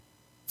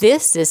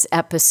This is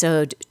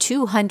episode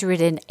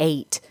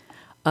 208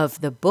 of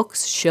the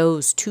Books,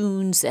 Shows,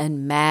 Tunes,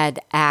 and Mad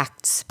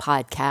Acts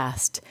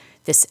podcast.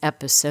 This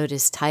episode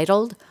is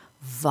titled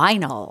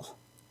Vinyl.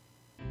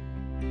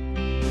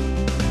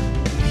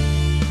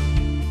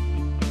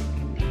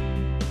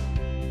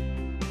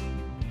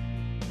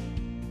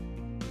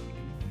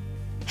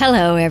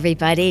 Hello,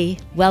 everybody.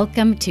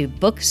 Welcome to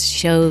Books,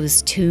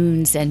 Shows,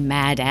 Tunes, and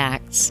Mad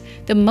Acts,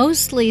 the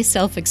mostly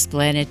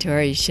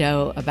self-explanatory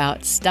show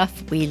about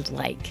stuff we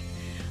like.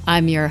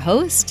 I'm your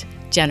host,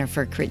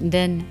 Jennifer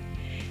Crittenden.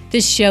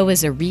 This show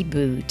is a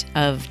reboot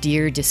of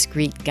Dear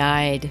Discreet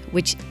Guide,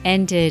 which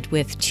ended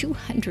with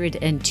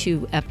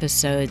 202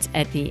 episodes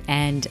at the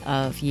end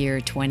of year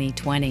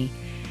 2020.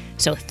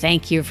 So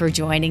thank you for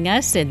joining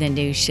us in the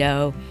new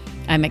show.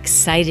 I'm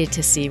excited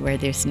to see where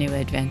this new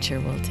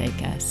adventure will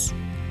take us.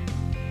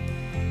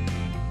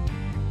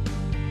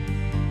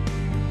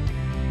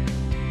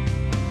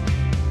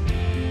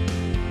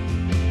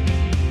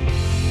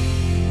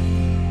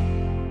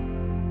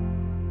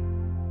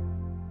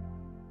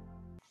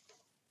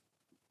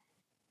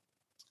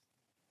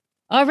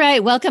 All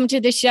right, welcome to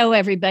the show,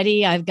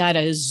 everybody. I've got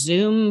a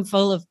Zoom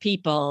full of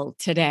people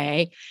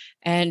today.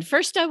 And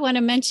first, I want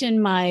to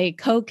mention my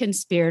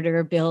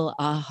co-conspirator, Bill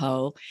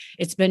Aho.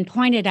 It's been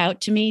pointed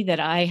out to me that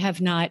I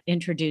have not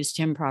introduced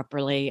him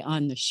properly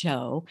on the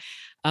show.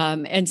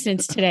 And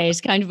since today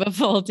is kind of a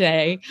full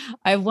day,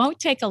 I won't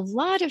take a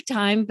lot of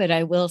time, but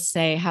I will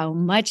say how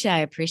much I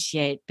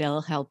appreciate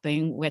Bill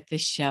helping with the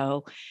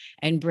show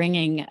and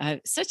bringing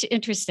such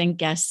interesting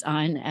guests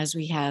on as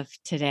we have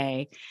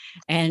today.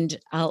 And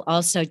I'll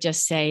also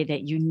just say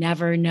that you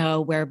never know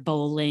where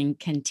bowling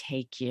can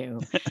take you.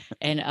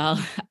 And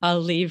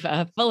I'll leave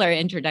a fuller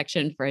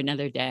introduction for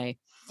another day.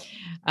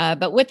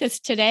 But with us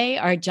today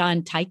are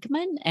John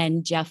Teichman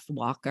and Jeff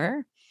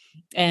Walker.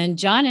 And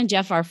John and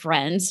Jeff are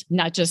friends,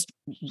 not just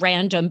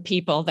random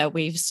people that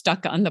we've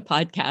stuck on the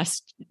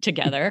podcast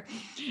together.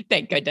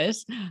 Thank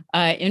goodness.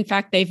 In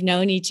fact, they've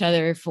known each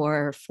other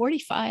for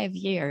 45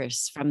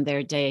 years from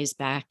their days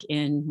back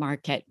in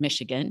Marquette,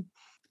 Michigan.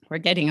 We're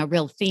getting a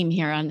real theme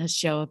here on this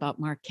show about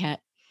Marquette.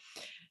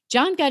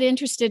 John got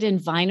interested in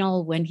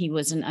vinyl when he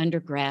was an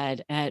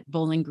undergrad at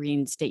Bowling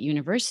Green State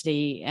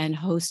University and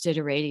hosted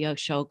a radio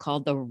show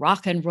called the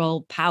Rock and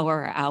Roll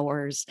Power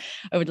Hours.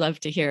 I would love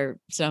to hear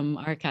some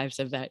archives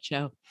of that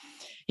show.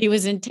 He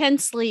was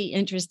intensely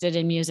interested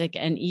in music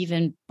and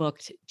even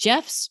booked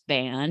Jeff's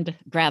band,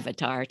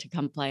 Gravatar, to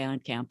come play on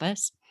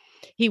campus.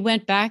 He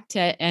went back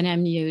to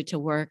NMU to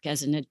work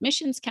as an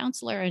admissions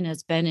counselor and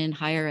has been in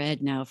higher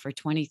ed now for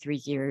 23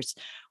 years,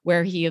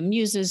 where he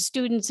amuses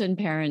students and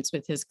parents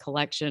with his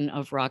collection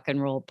of rock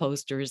and roll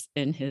posters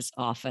in his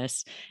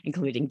office,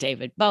 including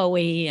David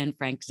Bowie and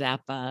Frank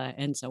Zappa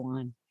and so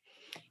on.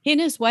 He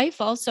and his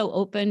wife also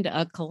opened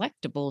a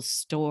collectibles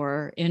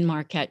store in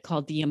Marquette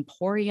called the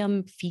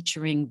Emporium,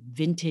 featuring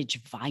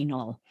vintage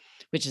vinyl,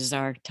 which is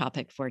our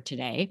topic for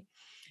today.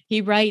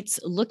 He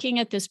writes, looking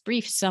at this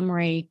brief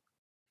summary,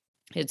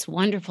 it's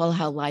wonderful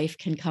how life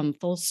can come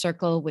full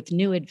circle with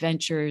new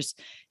adventures,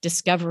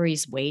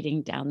 discoveries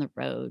waiting down the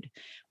road.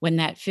 When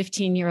that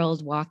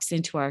 15-year-old walks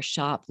into our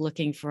shop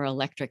looking for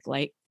Electric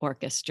Light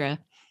Orchestra,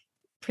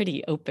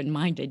 pretty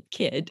open-minded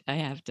kid, I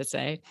have to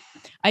say.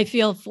 I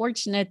feel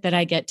fortunate that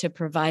I get to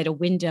provide a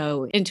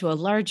window into a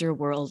larger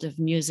world of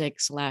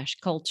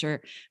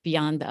music/culture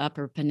beyond the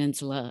Upper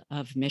Peninsula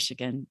of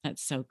Michigan.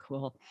 That's so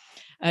cool.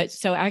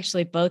 So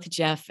actually, both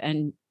Jeff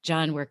and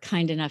John were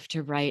kind enough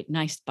to write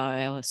nice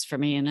bios for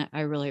me, and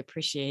I really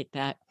appreciate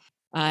that.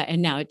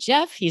 And now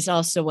Jeff, he's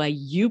also a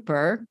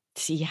Youper.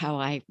 See how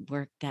I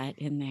worked that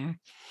in there.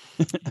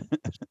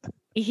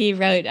 He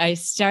wrote, I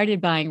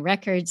started buying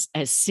records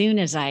as soon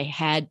as I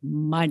had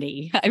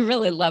money. I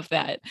really love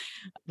that.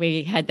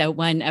 We had that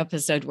one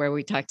episode where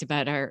we talked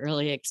about our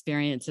early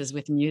experiences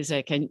with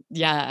music. And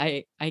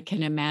yeah, I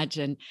can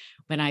imagine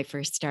when I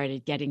first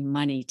started getting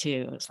money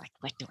too. It was like,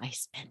 what do I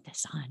spend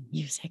this on?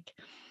 Music.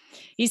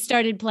 He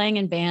started playing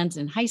in bands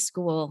in high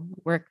school,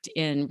 worked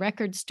in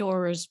record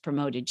stores,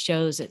 promoted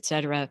shows,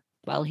 etc.,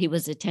 while he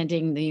was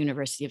attending the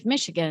University of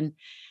Michigan.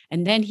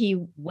 And then he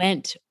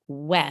went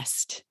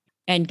west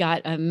and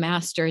got a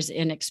master's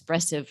in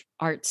expressive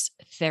arts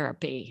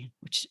therapy,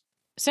 which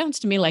sounds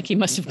to me like he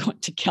must have gone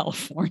to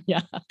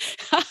California.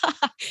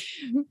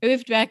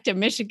 Moved back to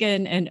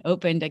Michigan and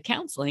opened a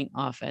counseling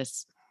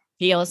office.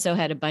 He also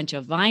had a bunch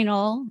of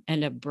vinyl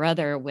and a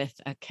brother with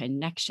a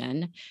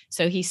connection.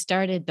 So he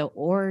started the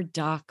Ore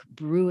Dock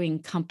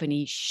Brewing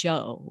Company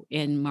show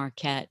in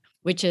Marquette,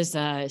 which is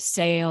a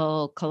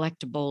sale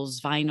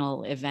collectibles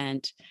vinyl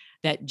event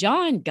that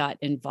John got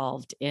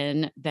involved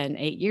in then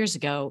 8 years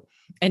ago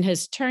and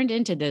has turned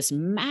into this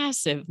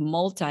massive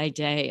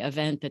multi-day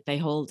event that they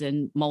hold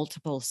in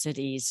multiple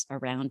cities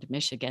around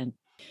Michigan.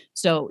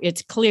 So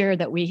it's clear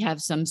that we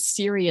have some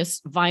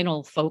serious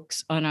vinyl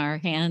folks on our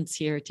hands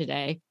here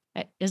today.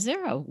 Is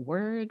there a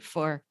word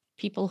for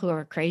people who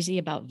are crazy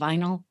about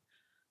vinyl?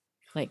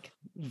 Like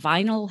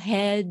vinyl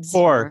heads?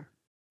 Or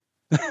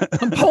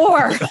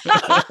Poor.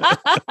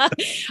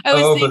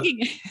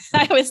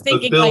 I was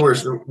thinking, Bill,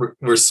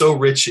 we're so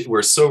rich.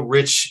 We're so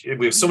rich.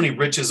 We have so many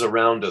riches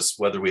around us,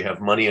 whether we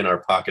have money in our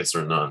pockets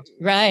or not.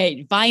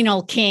 Right.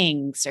 Vinyl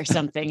kings or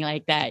something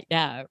like that.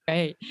 Yeah.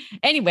 Right.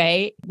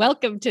 Anyway,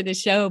 welcome to the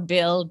show,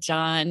 Bill,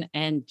 John,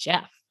 and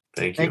Jeff.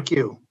 Thank you. Thank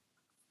you.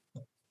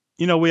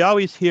 We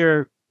always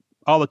hear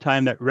all the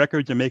time that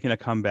records are making a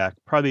comeback.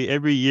 Probably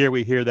every year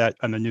we hear that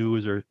on the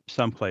news or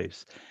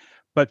someplace.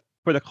 But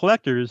for the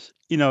collectors,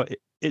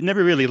 it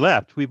never really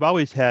left. We've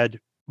always had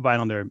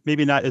vinyl there.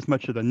 Maybe not as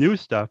much of the new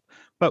stuff,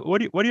 but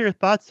what are your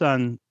thoughts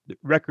on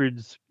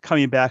records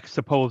coming back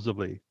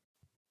supposedly?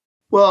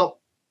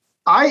 Well,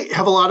 I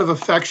have a lot of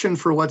affection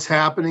for what's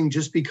happening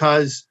just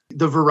because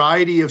the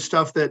variety of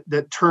stuff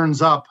that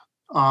turns up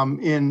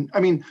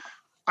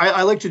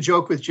I like to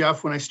joke with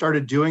Jeff, when I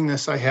started doing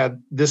this, I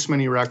had this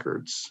many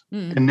records.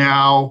 And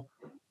now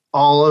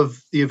all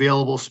of the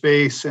available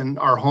space in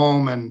our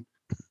home and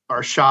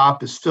our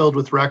shop is filled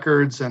with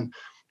records, and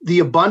the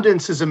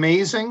abundance is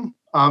amazing.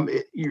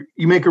 You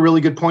make a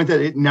really good point that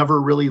it never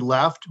really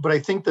left. But I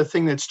think the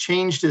thing that's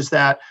changed is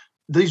that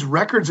these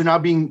records are now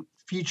being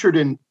featured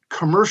in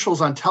commercials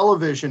on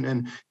television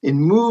and in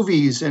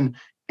movies. And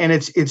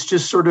it's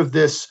just sort of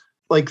this,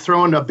 like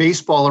throwing a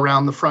baseball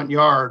around the front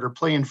yard or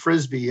playing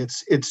Frisbee.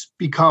 It's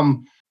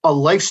become a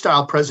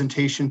lifestyle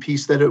presentation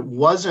piece that it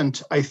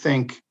wasn't, I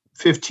think,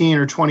 15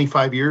 or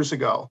 25 years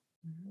ago.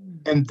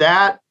 And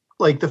that,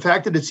 like the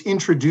fact that it's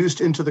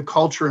introduced into the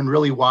culture in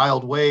really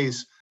wild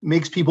ways,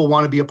 makes people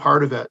want to be a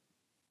part of it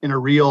in a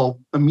real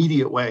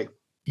immediate way.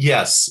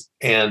 Yes.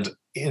 And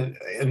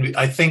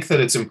I think that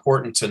it's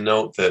important to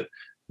note that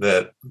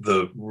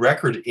the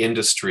record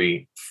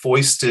industry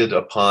foisted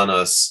upon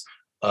us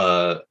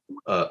a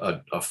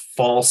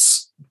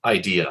false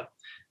idea.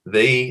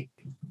 They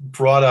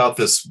brought out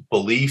this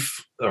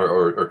belief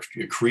or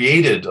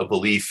created a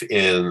belief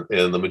in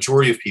the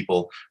majority of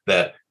people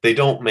that they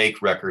don't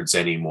make records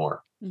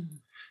anymore.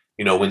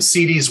 Mm-hmm. When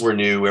CDs were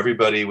new,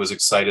 everybody was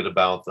excited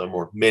about them,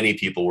 or many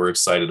people were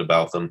excited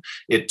about them.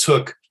 It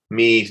took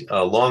me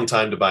a long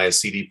time to buy a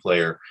CD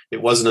player.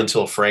 It wasn't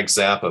until Frank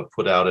Zappa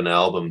put out an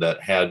album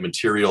that had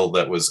material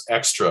that was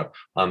extra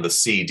on the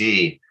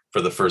CD for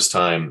the first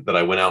time that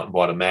I went out and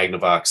bought a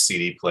Magnavox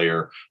CD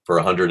player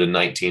for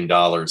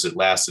 $119. It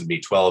lasted me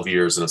 12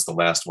 years, and it's the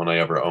last one I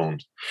ever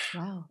owned.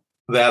 Wow.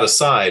 That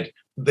aside,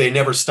 they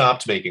never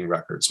stopped making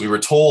records. We were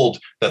told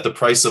that the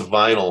price of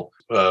vinyl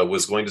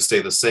was going to stay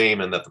the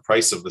same, and that the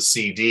price of the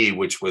CD,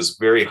 which was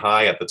very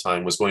high at the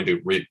time, was going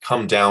to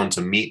come down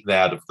to meet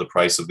that of the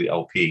price of the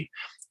LP.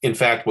 In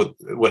fact,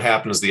 what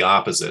happened is the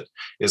opposite,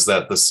 is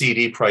that the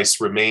CD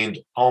price remained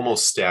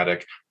almost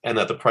static, and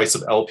that the price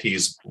of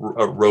LPs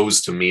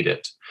rose to meet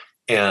it.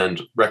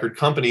 And record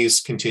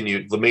companies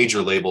continued, the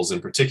major labels in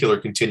particular,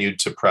 continued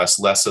to press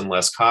less and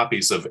less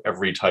copies of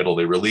every title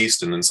they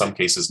released, and in some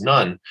cases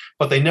none,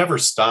 but they never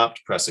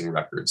stopped pressing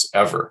records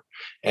ever.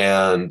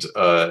 And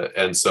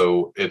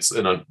so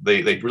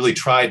they really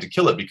tried to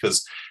kill it,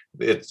 because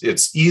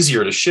it's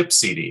easier to ship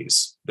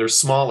CDs. They're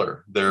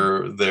smaller,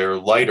 they're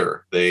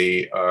lighter,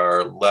 they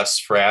are less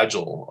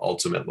fragile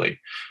ultimately.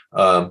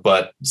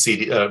 But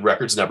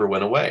records never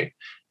went away.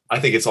 I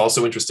think it's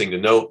also interesting to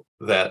note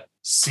that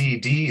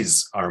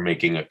CDs are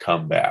making a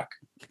comeback.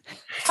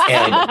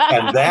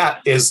 And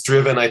that is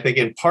driven, I think,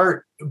 in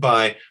part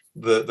by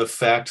the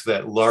fact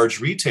that large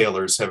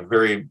retailers have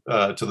in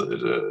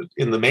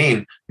the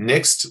main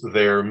nixed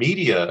their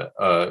media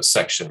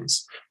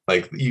sections.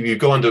 Like you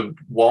go into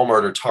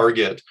Walmart or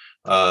Target,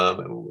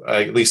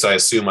 at least I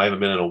assume, I haven't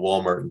been in a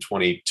Walmart in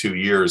 22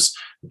 years,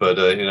 but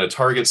in a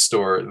Target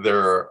store, there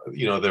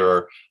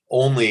are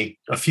only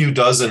a few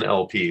dozen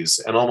LPs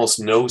and almost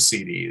no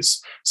CDs.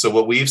 So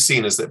what we've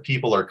seen is that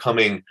people are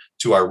coming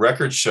to our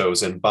record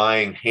shows and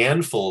buying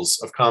handfuls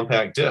of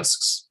compact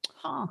discs.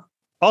 Huh.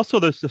 Also,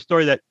 there's the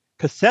story that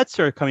cassettes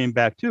are coming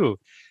back too.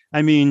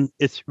 I mean,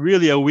 it's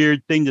really a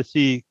weird thing to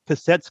see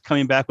cassettes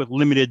coming back with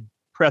limited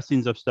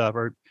pressings of stuff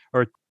or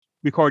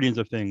recordings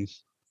of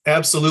things.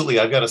 Absolutely.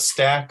 I've got a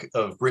stack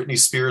of Britney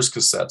Spears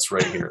cassettes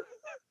right here.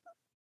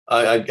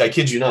 I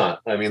kid you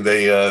not. I mean,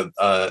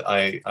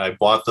 I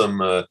bought them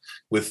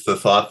with the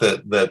thought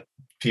that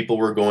people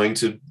were going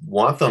to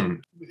want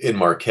them in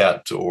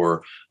Marquette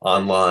or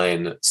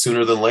online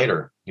sooner than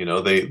later.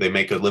 They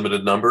make a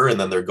limited number and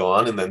then they're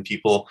gone. And then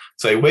people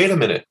say, wait a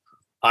minute,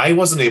 I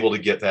wasn't able to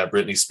get that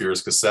Britney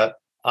Spears cassette.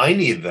 I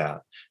need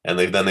that. And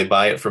then they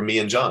buy it from me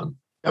and John.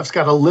 Jeff's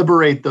got to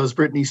liberate those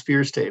Britney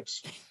Spears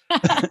tapes.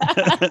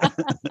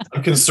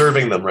 I'm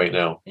conserving them right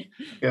now.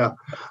 Yeah.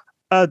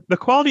 The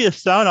quality of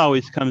sound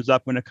always comes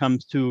up when it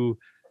comes to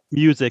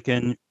music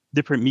and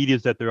different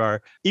medias that there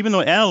are. Even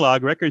though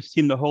analog records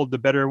seem to hold the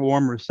better,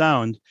 warmer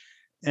sound.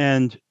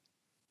 And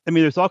I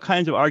mean, there's all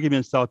kinds of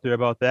arguments out there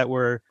about that,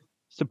 where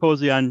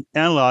supposedly on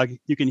analog,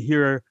 you can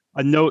hear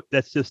a note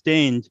that's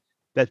sustained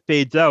that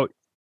fades out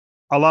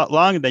a lot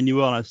longer than you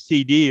will on a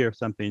CD or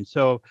something.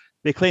 So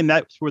they claim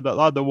that's where a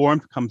lot of the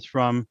warmth comes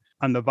from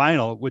on the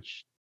vinyl,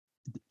 which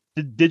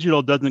the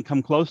digital doesn't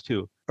come close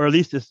to, or at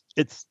least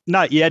it's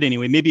not yet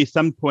anyway. Maybe at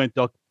some point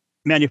they'll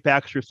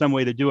manufacture some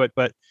way to do it.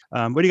 But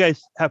what do you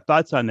guys have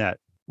thoughts on that?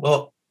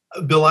 Well,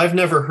 Bill, I've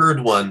never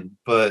heard one,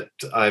 but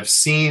I've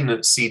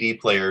seen CD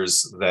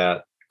players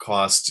that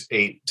cost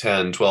 $8,000,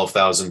 $10,000,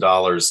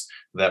 $12,000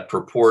 that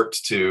purport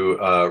to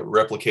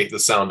replicate the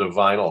sound of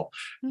vinyl,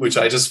 which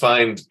I just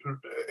find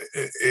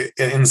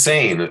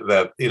insane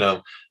that,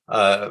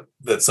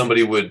 that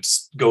somebody would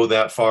go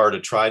that far to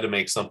try to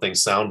make something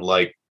sound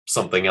like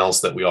something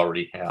else that we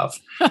already have.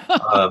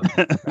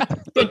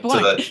 Good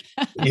point.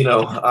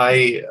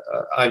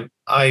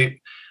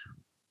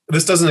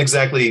 This doesn't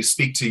exactly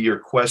speak to your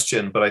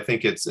question, but I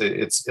think it's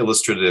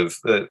illustrative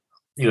that,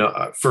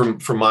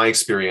 from my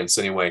experience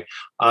anyway,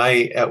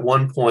 I at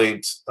one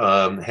point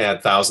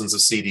had thousands of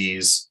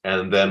CDs,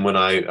 and then when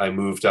I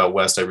moved out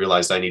west, I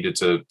realized I needed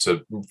to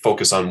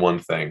focus on one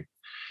thing,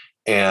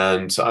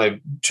 and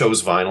I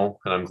chose vinyl,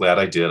 and I'm glad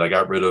I did. I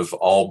got rid of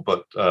all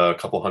but a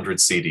couple hundred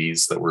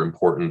CDs that were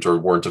important or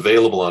weren't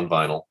available on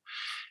vinyl,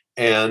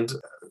 and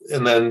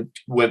then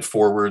went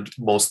forward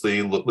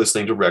mostly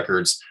listening to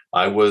records.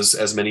 I was,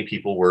 as many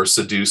people were,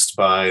 seduced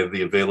by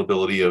the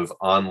availability of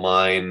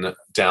online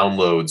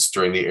downloads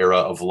during the era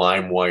of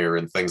LimeWire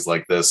and things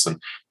like this,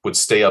 and would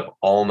stay up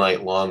all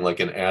night long like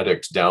an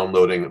addict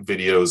downloading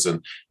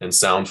videos and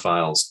sound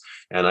files.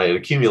 And I had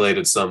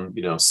accumulated some,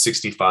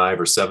 65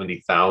 or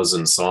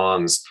 70,000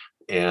 songs,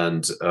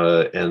 and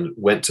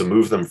went to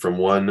move them from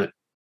one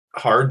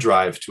hard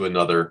drive to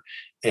another.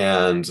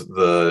 And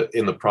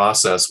in the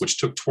process, which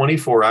took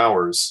 24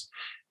 hours,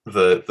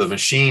 the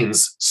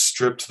machines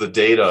stripped the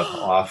data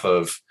off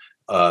of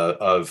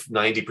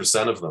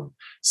 90% of them.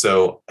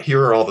 So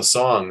here are all the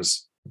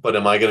songs, but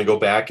am I going to go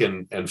back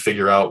and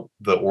figure out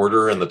the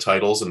order and the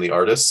titles and the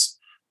artists?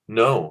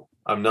 No,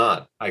 I'm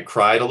not. I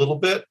cried a little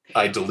bit.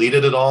 I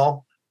deleted it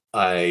all.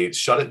 I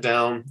shut it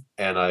down,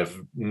 and I've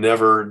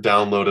never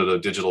downloaded a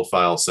digital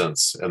file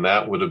since. And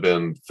that would have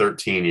been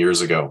 13 years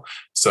ago.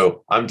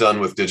 So I'm done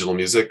with digital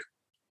music.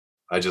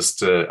 I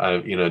just, I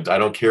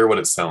don't care what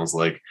it sounds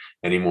like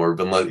anymore.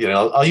 But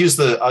I'll use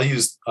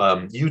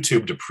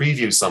YouTube to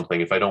preview something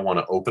if I don't want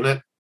to open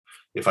it.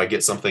 If I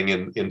get something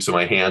into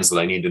my hands that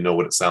I need to know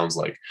what it sounds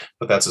like,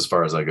 but that's as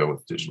far as I go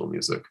with digital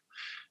music.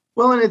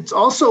 Well, and it's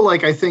also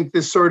like, I think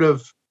this sort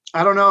of,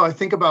 I don't know, I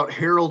think about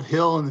Harold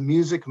Hill and the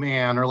Music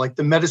Man, or like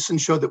the medicine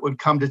show that would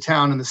come to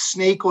town, and the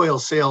snake oil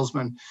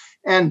salesman.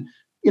 And,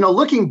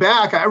 looking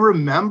back, I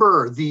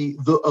remember the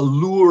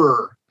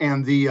allure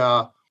and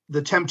the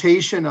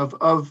temptation of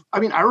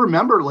I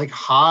remember like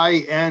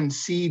high-end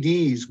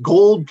CDs,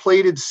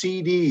 gold-plated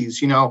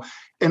CDs,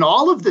 and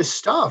all of this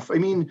stuff.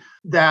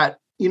 That,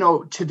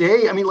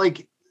 today,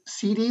 like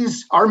CDs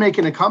are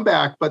making a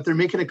comeback, but they're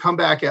making a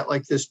comeback at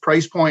like this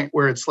price point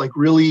where it's like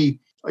really,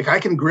 like I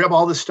can grab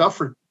all this stuff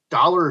for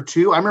 $1 or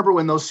 $2. I remember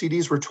when those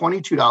CDs were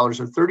 $22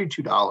 or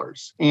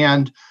 $32.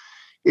 And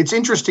it's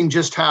interesting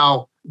just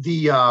how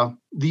the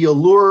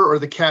allure or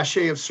the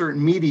cachet of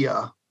certain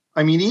media,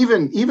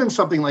 even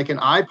something like an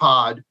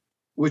iPod,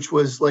 which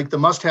was like the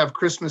must-have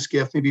Christmas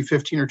gift maybe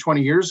 15 or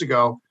 20 years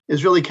ago,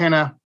 is really kind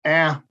of,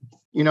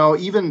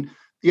 even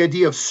the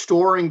idea of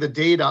storing the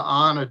data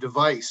on a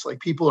device. Like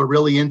people are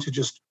really into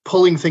just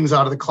pulling things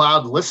out of the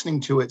cloud and listening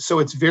to it. So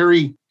it's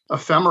very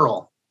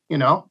ephemeral,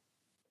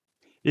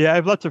 Yeah, I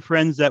have lots of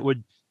friends that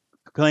would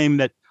claim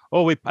that,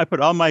 I put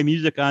all my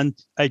music on,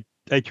 I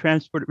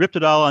ripped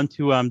it all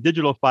onto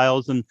digital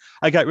files, and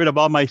I got rid of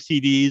all my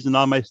CDs and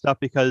all my stuff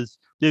because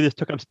they just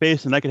took up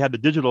space and I could have the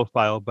digital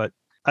file. But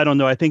I don't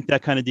know. I think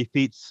that kind of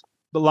defeats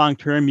the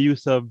long-term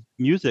use of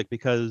music,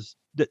 because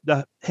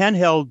the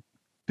handheld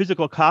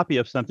physical copy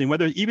of something,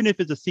 even if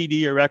it's a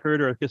CD or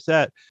record or a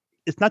cassette,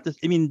 it's not this.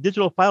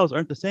 Digital files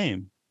aren't the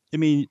same.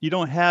 You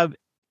don't have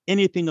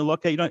anything to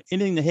look at. You don't have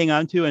anything to hang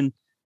on to. And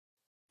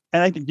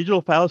I think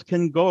digital files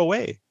can go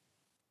away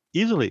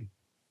easily.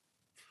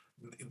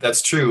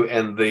 That's true.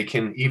 And they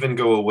can even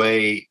go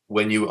away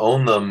when you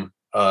own them.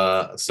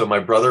 So my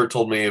brother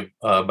told me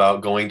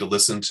about going to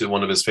listen to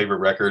one of his favorite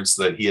records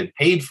that he had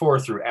paid for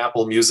through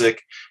Apple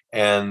Music,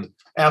 and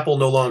Apple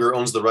no longer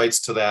owns the rights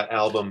to that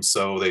album.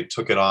 So they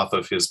took it off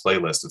of his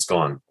playlist. It's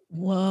gone.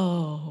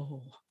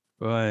 Whoa.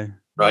 Boy.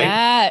 Right?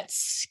 That's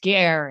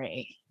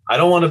scary. I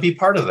don't want to be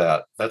part of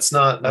that. That's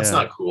not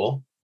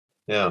cool.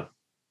 Yeah.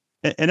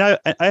 And I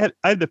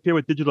have the fear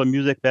with digital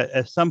music that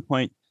at some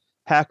point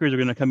hackers are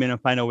going to come in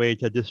and find a way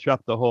to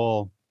disrupt the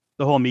whole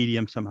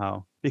medium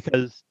somehow,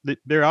 because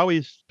they're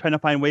always trying to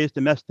find ways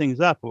to mess things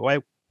up.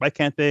 Why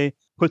can't they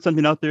put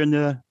something out there in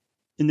the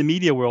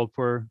media world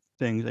for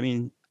things?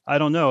 I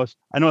don't know.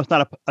 I know it's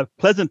not a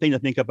pleasant thing to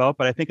think about,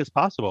 but I think it's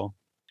possible.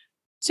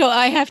 So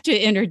I have to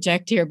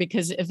interject here,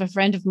 because if a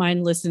friend of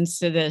mine listens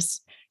to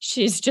this,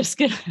 she's just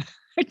going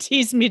to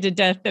tease me to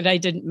death that I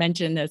didn't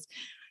mention this.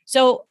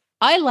 So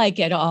I like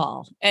it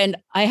all, and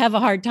I have a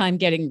hard time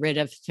getting rid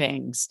of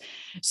things.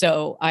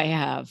 So I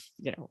have,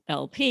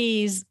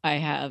 LPs, I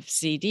have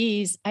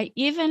CDs. I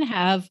even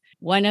have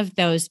one of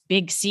those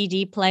big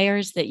CD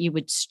players that you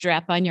would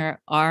strap on your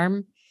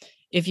arm.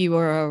 if you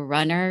were a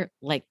runner,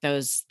 like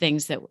those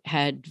things that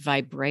had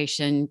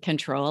vibration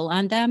control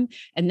on them,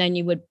 and then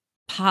you would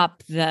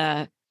pop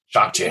the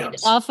Shock lid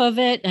jams. off of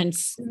it and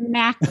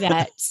smack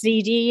that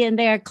CD in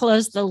there,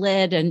 close the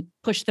lid and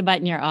push the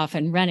button, you're off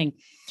and running.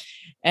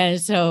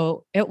 And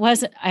so it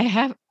wasn't,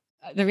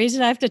 the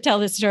reason I have to tell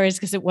this story is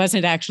because it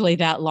wasn't actually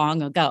that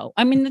long ago.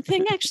 I mean, the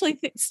thing actually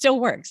still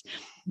works.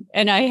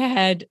 And I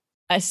had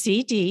a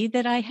CD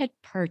that I had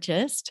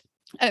purchased.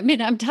 I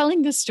mean, I'm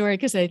telling this story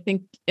because I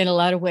think in a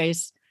lot of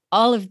ways,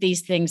 all of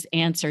these things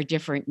answer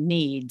different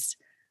needs.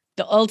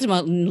 The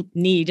ultimate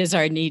need is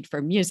our need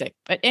for music.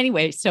 But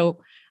anyway,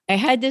 so I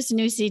had this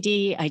new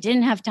CD. I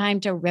didn't have time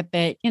to rip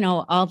it,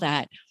 all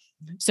that.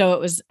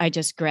 So I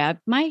just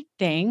grabbed my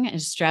thing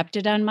and strapped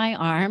it on my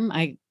arm.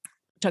 I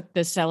took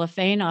the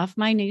cellophane off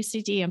my new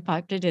CD and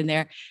popped it in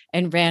there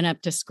and ran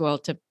up to school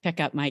to pick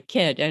up my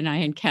kid. And I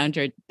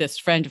encountered this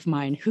friend of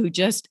mine who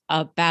just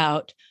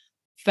about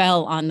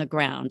fell on the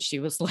ground. She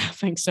was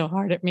laughing so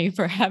hard at me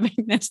for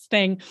having this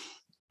thing.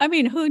 I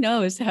mean, who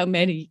knows how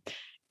many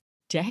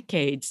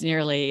decades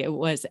nearly it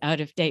was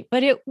out of date,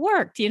 but it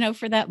worked,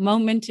 for that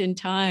moment in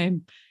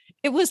time.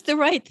 It was the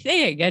right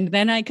thing. And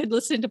then I could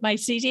listen to my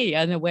CD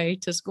on the way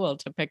to school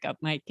to pick up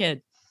my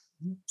kid.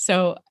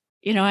 So,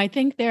 I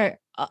think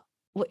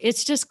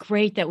it's just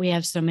great that we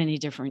have so many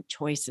different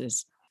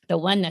choices. The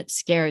one that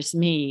scares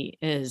me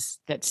is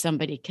that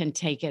somebody can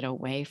take it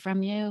away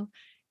from you.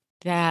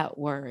 That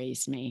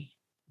worries me.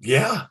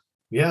 Yeah.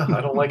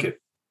 I don't like it.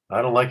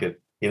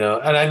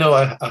 And I know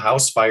a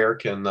house fire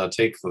can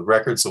take the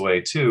records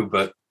away too,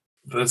 but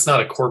it's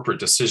not a corporate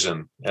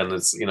decision. And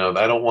it's,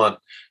 I don't want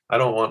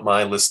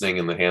my listening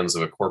in the hands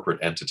of a corporate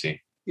entity.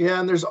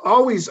 Yeah. And there's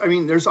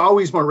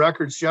always more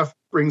records. Jeff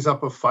brings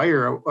up a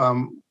fire.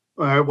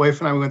 My wife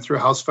and I went through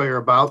a house fire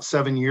about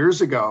 7 years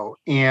ago,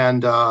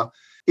 and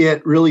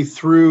it really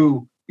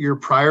threw your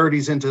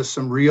priorities into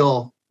some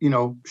real,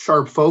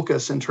 sharp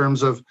focus in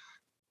terms of,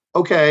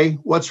 okay,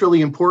 what's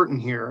really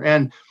important here?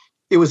 And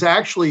it was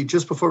actually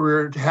just before we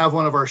were to have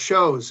one of our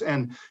shows,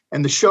 and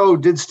the show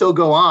did still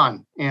go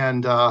on.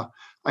 And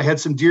I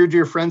had some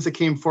dear friends that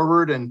came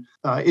forward and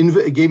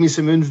gave me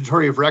some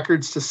inventory of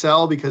records to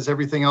sell because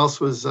everything else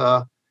was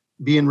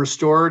being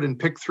restored and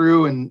picked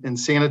through and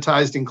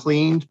sanitized and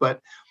cleaned.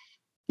 But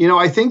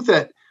I think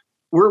that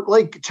we're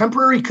like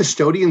temporary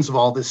custodians of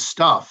all this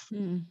stuff.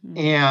 Mm-hmm.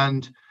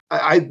 And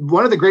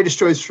one of the greatest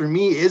joys for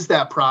me is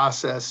that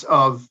process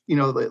of,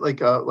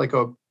 like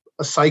a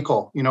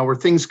cycle, where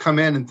things come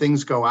in and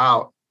things go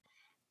out.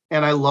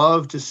 And I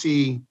love to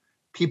see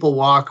people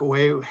walk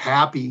away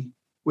happy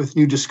with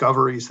new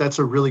discoveries. That's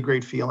a really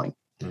great feeling.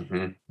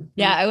 Mm-hmm.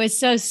 Yeah, I was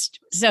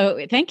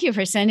so thank you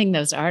for sending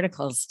those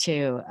articles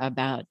too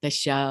about the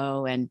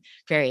show and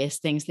various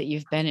things that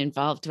you've been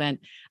involved in.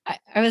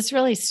 I was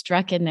really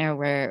struck in there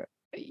where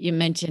you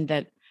mentioned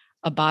that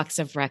a box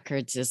of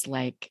records is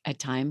like a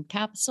time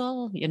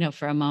capsule,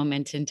 for a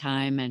moment in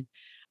time. And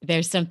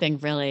there's something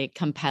really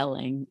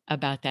compelling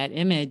about that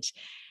image.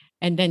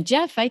 And then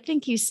Jeff, I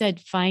think you said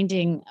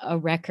finding a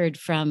record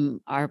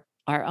from our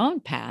own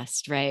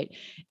past, right,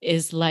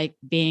 is like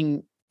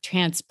being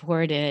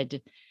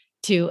transported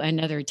to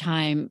another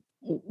time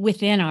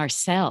within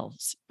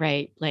ourselves,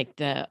 right? Like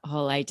the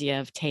whole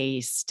idea of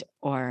taste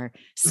or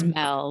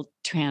smell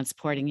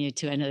transporting you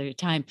to another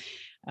time.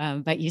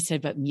 But you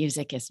said, but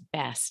music is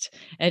best.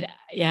 And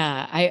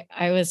yeah,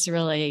 I was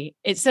really,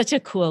 it's such a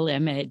cool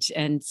image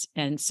and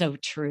so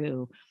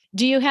true.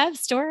 Do you have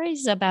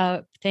stories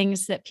about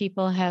things that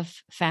people have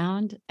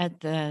found at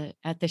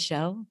the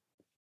show?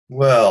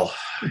 Well,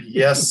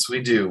 yes,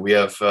 we do. We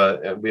have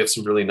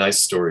some really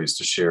nice stories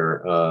to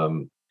share.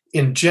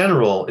 In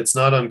general, it's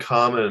not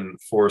uncommon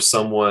for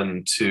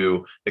someone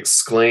to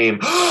exclaim,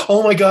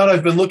 "Oh my God,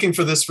 I've been looking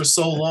for this for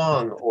so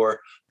long," or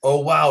 "Oh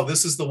wow,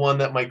 this is the one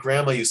that my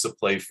grandma used to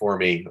play for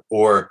me,"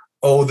 or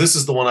 "Oh, this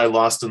is the one I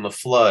lost in the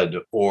flood,"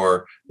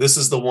 or "This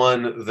is the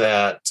one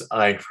that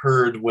I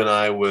heard when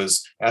I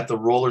was at the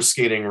roller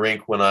skating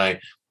rink when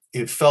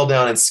it fell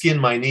down and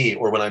skinned my knee,"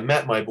 or "when I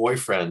met my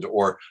boyfriend,"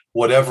 or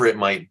whatever it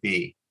might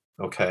be.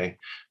 Okay.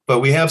 But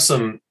we have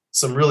some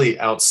really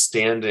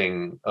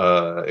outstanding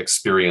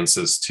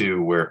experiences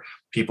too, where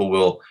people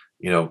will,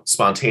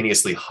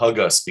 spontaneously hug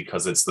us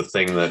because it's the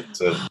thing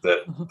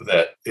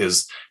that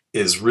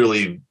is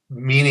really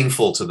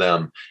meaningful to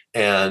them.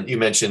 And you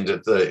mentioned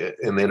in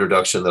the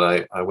introduction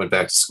that I went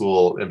back to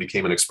school and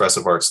became an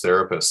expressive arts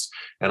therapist.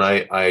 And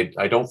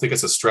I don't think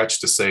it's a stretch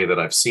to say that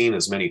I've seen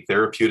as many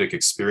therapeutic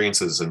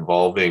experiences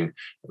involving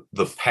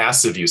the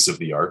passive use of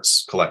the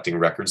arts, collecting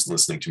records and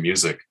listening to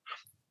music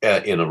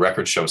in a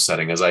record show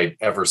setting, as I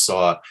ever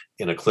saw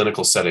in a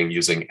clinical setting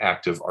using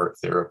active art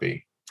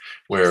therapy,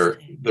 where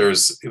there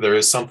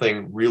is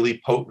something really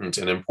potent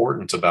and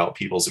important about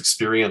people's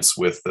experience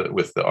with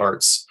the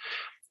arts.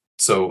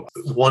 So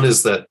one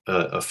is that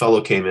a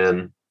fellow came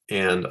in,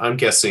 and I'm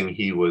guessing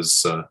he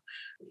was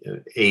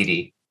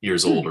 80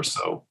 years old or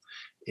so,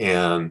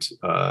 and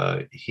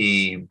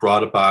he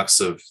brought a box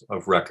of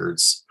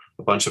records,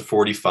 a bunch of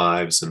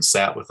 45s, and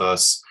sat with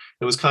us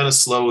It was kind of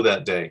slow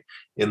that day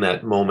in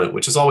that moment,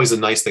 which is always a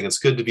nice thing. It's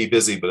good to be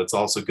busy, but it's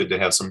also good to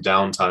have some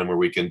downtime where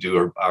we can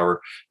do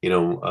our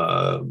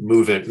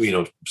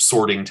moving,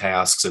 sorting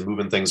tasks and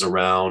moving things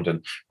around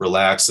and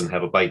relax and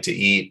have a bite to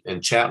eat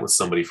and chat with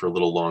somebody for a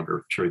little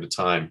longer period of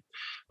time.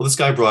 Well, this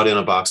guy brought in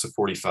a box of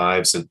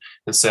 45s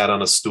and sat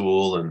on a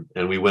stool,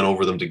 and we went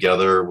over them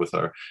together with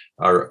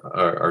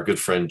our good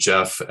friend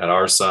Jeff at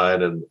our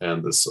side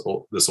and this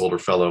older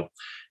fellow.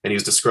 And he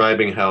was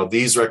describing how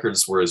these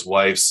records were his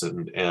wife's,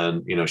 and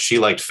she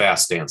liked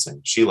fast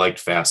dancing.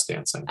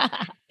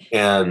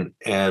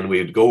 And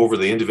we'd go over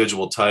the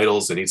individual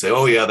titles, and he'd say,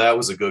 "Oh yeah, that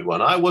was a good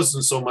one. I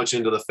wasn't so much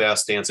into the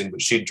fast dancing,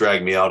 but she'd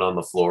drag me out on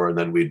the floor, and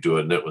then we'd do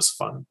it, and it was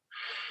fun."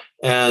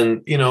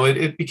 And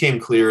it became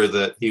clear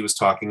that he was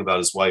talking about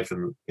his wife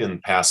in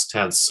past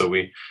tense. So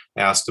we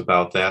asked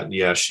about that, and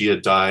yeah, she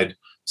had died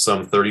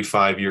some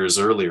 35 years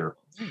earlier.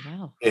 Oh,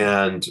 wow.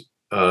 And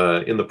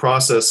in the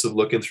process of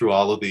looking through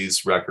all of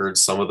these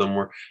records, some of them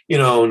were,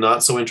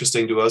 not so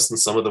interesting to us, and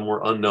some of them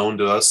were unknown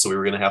to us. So we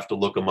were going to have to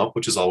look them up,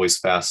 which is always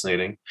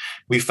fascinating.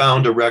 We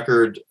found a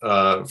record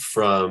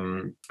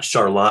from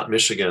Charlotte,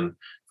 Michigan,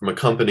 from a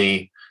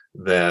company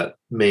that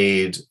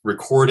made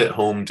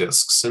record-at-home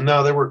discs. And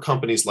now there were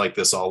companies like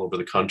this all over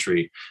the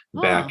country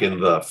back in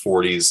the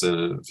 40s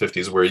and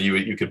 50s, where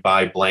you could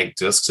buy blank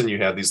discs, and you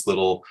had these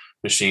little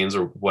machines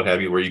or what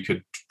have you, where you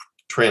could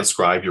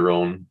transcribe your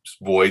own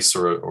voice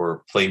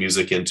or play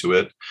music into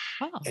it.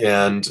 Wow.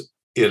 And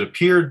it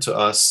appeared to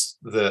us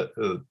that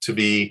to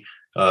be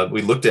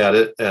we looked at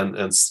it, and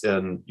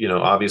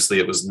obviously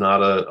it was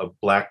not a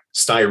black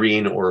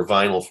styrene or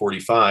vinyl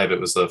 45. It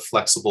was a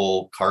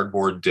flexible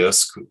cardboard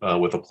disc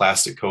with a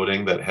plastic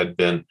coating that had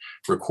been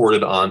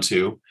recorded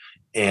onto,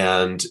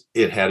 and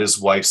it had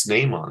his wife's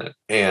name on it.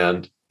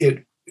 And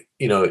it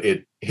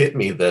hit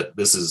me that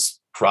this is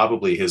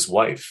probably his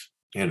wife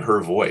and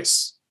her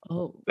voice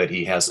that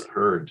he hasn't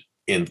heard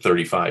in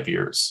 35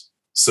 years.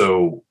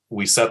 So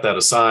we set that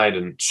aside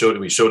and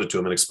showed it to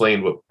him and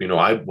explained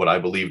what I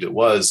believed it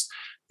was.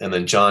 And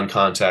then John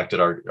contacted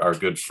our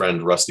good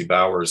friend Rusty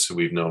Bowers, who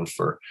we've known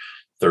for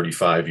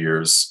 35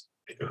 years,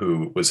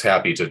 who was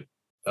happy to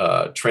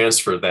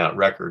transfer that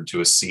record to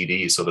a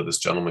CD so that this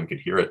gentleman could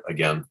hear it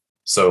again.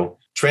 So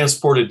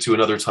transported to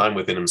another time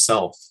within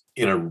himself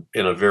in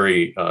a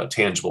very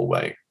tangible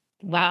way.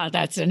 Wow,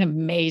 that's an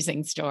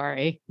amazing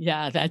story.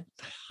 Yeah, that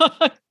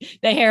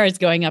the hair is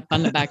going up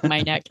on the back of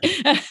my neck.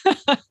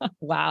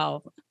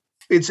 Wow.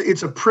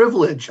 It's a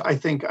privilege, I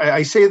think.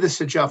 I say this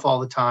to Jeff all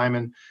the time,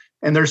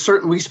 and there's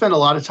we spend a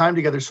lot of time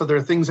together. So there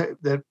are things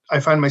that I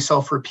find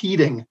myself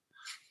repeating.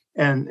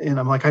 And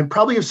I'm like, I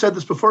probably have said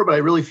this before, but I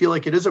really feel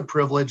like it is a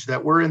privilege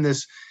that we're in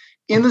this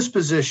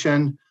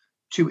position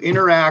to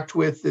interact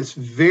with this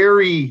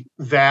very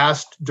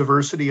vast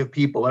diversity of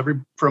people,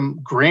 from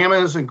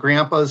grandmas and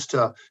grandpas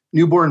to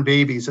newborn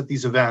babies at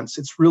these events.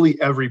 It's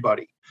really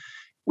everybody.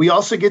 We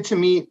also get to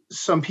meet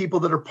some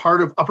people that are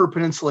part of Upper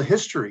Peninsula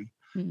history.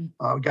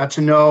 Got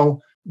to know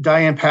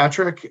Diane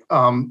Patrick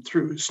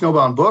through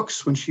Snowbound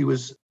Books when she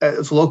was at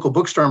a local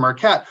bookstore in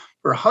Marquette.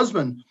 Her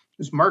husband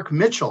is Mark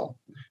Mitchell,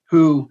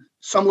 who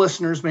some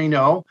listeners may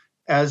know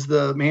as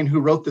the man who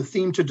wrote the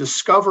theme to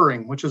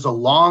Discovering, which is a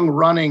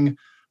long-running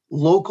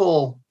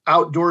local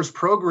outdoors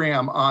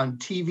program on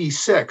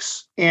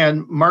TV6.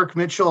 And Mark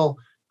Mitchell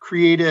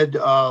created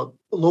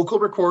local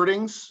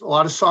recordings, a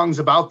lot of songs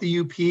about the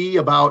UP,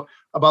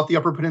 about the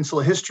Upper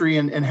Peninsula history,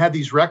 and had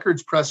these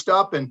records pressed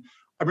up. And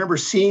I remember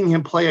seeing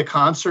him play a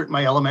concert in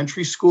my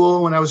elementary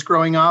school when I was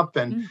growing up.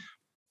 And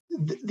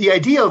the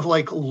idea of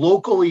like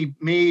locally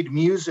made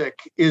music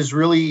is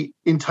really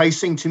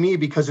enticing to me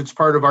because it's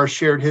part of our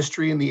shared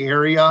history in the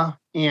area.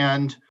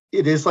 And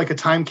it is like a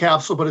time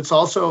capsule, but it's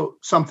also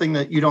something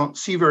that you don't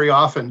see very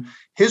often.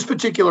 His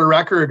particular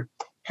record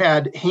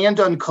had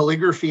hand-done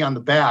calligraphy on the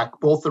back,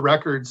 both the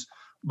records,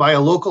 by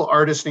a local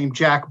artist named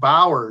Jack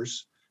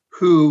Bowers,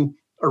 who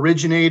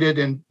originated,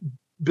 and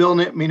Bill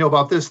may know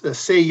about this, the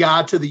Say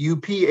Ya to the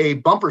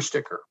UPA bumper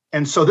sticker.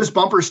 And so this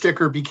bumper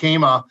sticker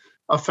became a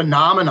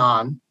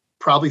phenomenon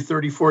probably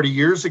 30, 40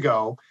 years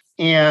ago.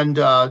 And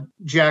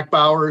Jack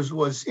Bowers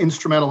was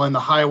instrumental in the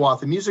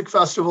Hiawatha Music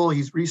Festival.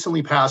 He's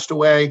recently passed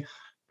away.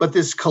 But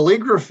this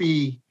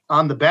calligraphy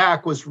on the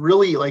back was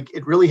really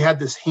it really had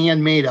this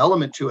handmade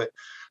element to it.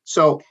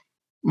 So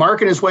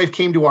Mark and his wife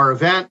came to our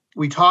event.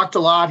 We talked a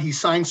lot. He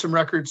signed some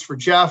records for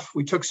Jeff.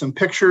 We took some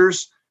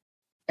pictures.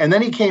 And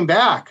then he came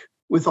back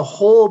with a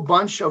whole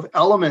bunch of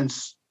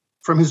elements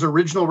from his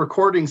original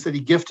recordings that he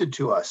gifted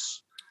to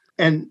us.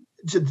 And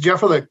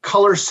Jeff, are the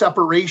color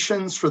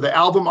separations for the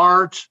album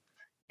art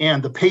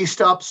and the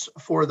paste ups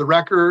for the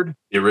record.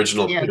 The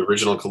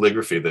original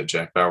calligraphy that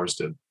Jack Bowers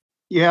did.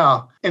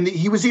 Yeah. And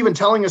he was even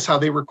telling us how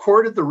they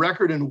recorded the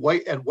record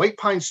at White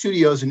Pine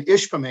Studios in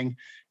Ishpeming,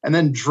 and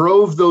then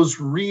drove those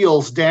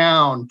reels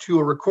down to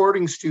a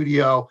recording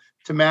studio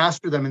to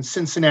master them in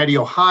Cincinnati,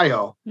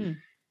 Ohio.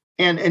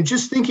 And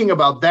just thinking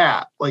about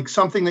that, like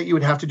something that you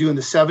would have to do in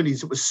the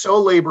 70s, it was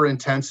so labor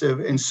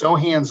intensive and so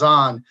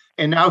hands-on.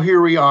 And now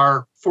here we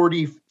are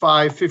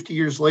 45, 50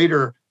 years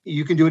later,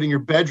 you can do it in your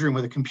bedroom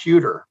with a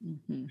computer.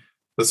 Mm-hmm.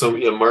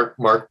 So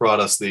Mark brought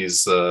us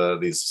these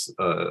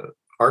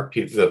art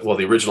pieces,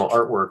 the original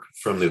artwork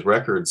from the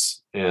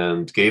records,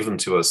 and gave them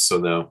to us. So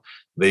now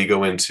they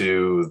go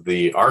into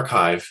the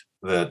archive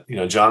that,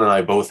 John and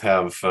I both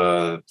have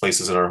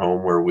places in our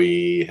home where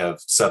we have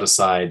set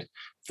aside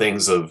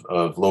things of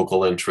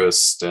local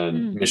interest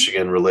and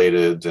Michigan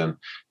related, and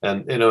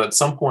at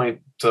some point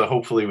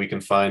hopefully we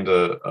can find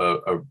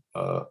a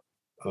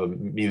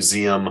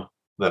museum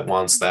that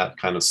wants that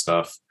kind of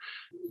stuff.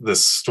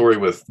 This story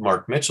with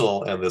Mark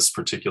Mitchell and this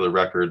particular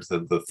record,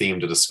 the theme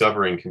to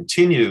discovering,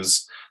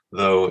 continues,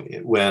 though,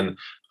 when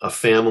a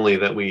family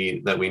that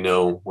we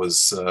know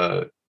was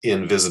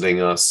in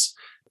visiting us.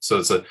 So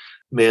it's a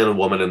man and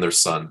woman and their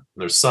son.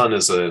 Their son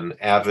is an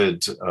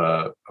avid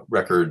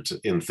record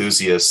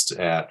enthusiast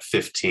at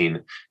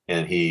 15,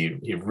 and he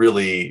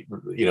really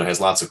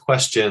has lots of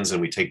questions,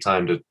 and we take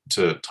time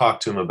to talk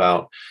to him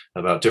about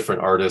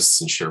different artists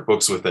and share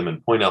books with him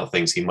and point out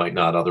things he might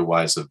not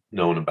otherwise have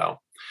known about.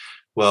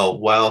 Well,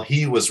 while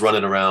he was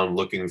running around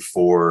looking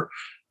for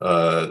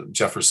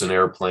Jefferson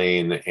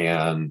Airplane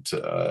and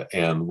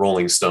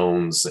Rolling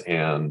Stones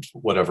and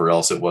whatever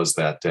else it was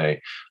that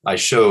day, I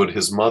showed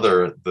his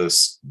mother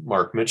this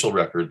Mark Mitchell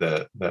record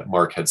that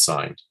Mark had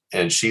signed,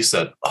 and she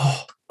said,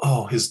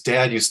 "Oh, his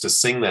dad used to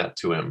sing that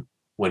to him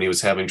when he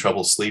was having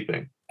trouble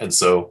sleeping," and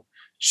so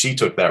she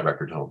took that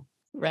record home.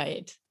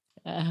 Right.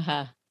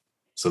 Uh-huh.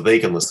 So they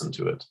can listen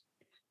to it.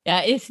 Yeah,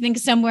 I think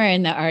somewhere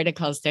in the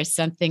articles there's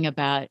something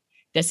about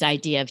this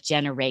idea of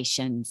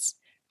generations,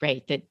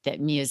 right? That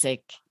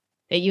music,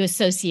 that you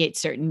associate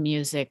certain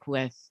music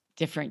with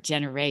different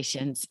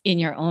generations in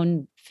your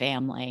own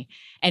family,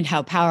 and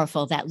how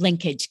powerful that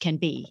linkage can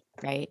be,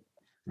 right?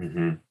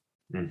 Mm-hmm.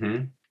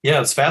 Mm-hmm.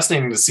 Yeah, it's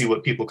fascinating to see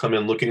what people come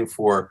in looking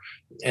for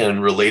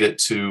and relate it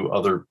to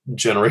other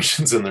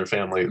generations in their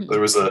family. Mm-hmm.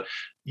 There was a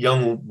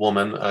young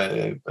woman,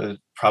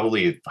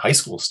 probably a high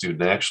school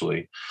student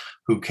actually,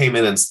 who came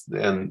in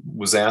and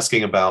was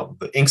asking about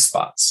the ink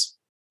spots.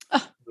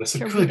 I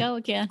said, here we go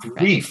again.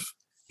 Grief.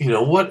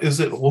 What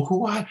is it?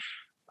 Well,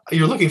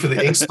 you're looking for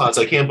the ink spots.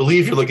 I can't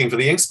believe you're looking for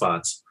the ink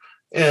spots.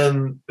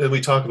 And then we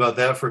talk about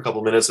that for a couple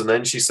of minutes. And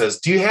then she says,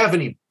 "Do you have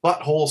any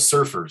butthole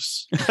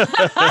surfers?"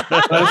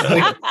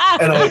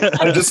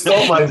 I just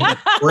felt my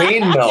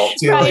brain melt.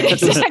 Right,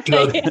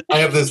 exactly. I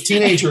have this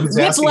teenager who's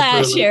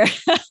Whiplash here.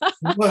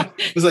 What?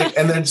 It's like,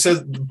 and then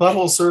says,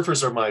 "Butthole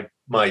Surfers are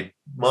my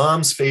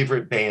mom's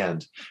favorite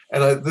band."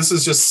 And this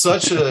is just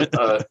such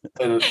a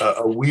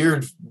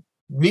weird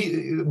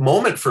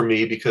moment for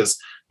me, because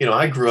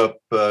I grew up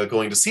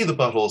going to see the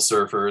Butthole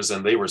Surfers,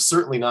 and they were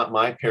certainly not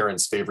my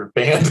parents' favorite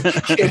band in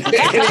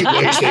any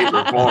way, shape,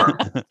 or form.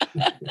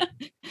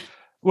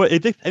 Well, I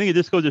think it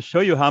just goes to show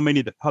you how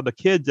the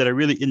kids that are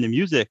really into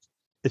music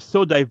is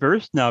so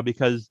diverse now,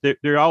 because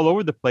they're all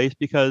over the place,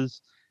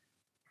 because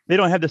they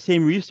don't have the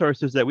same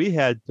resources that we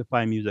had to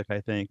find music.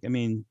 I think. I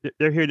mean,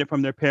 they're hearing it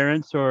from their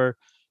parents or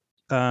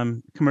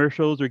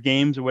commercials or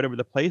games or whatever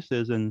the place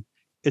is, and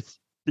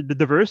the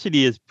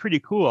diversity is pretty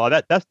cool.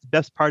 That's the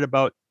best part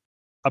about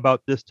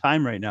this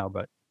time right now.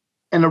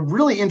 And a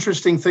really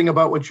interesting thing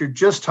about what you're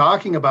just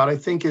talking about, I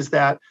think, is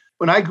that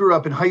when I grew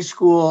up in high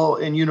school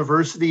and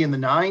university in the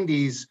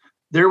 90s,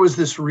 there was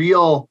this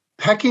real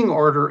pecking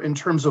order in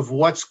terms of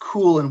what's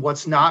cool and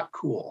what's not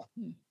cool.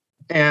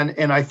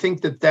 And I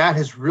think that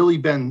has really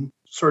been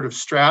sort of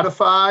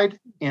stratified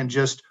and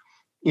just,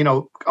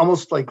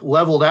 almost like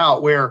leveled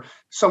out, where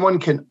someone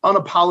can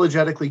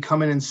unapologetically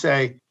come in and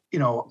say,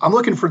 I'm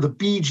looking for the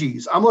Bee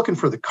Gees, I'm looking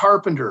for the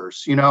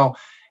Carpenters,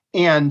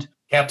 and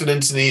Captain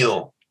and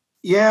Tennille.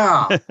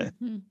 Yeah.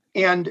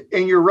 And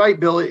you're right,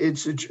 Bill.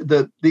 It's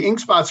the ink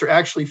spots are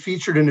actually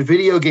featured in a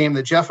video game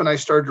that Jeff and I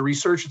started to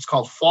research. It's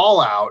called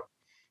Fallout.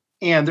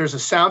 And there's a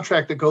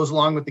soundtrack that goes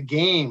along with the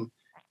game.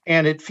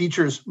 And it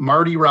features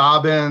Marty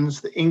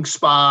Robbins, the Ink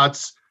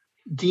Spots,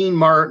 Dean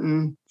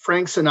Martin,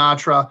 Frank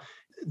Sinatra.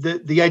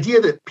 The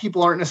idea that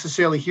people aren't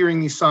necessarily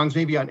hearing these songs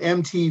maybe on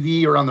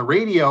MTV or on the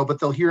radio, but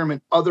they'll hear them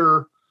in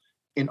other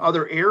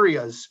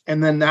areas.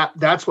 And then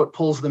that's what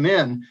pulls them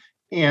in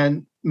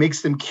and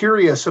makes them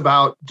curious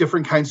about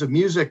different kinds of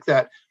music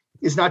that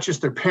is not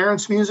just their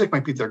parents' music,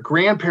 might be their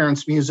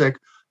grandparents' music,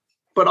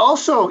 but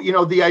also,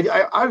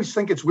 I always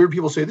think it's weird.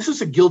 People say this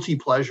is a guilty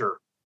pleasure.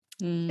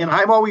 And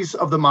I'm always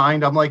of the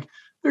mind, I'm like,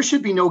 there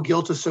should be no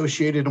guilt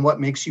associated in what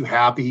makes you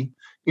happy.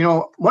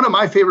 One of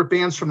my favorite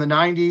bands from the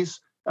 90s,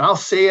 and I'll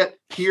say it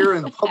here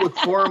in the public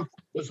forum,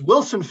 was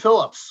Wilson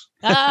Phillips.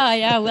 Oh,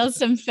 yeah,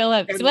 Wilson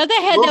Phillips. Well,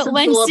 they had Wilson that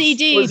one Phillips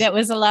CD that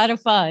was a lot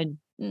of fun.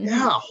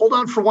 Yeah, hold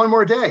on for one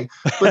more day.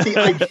 But the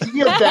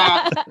idea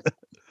that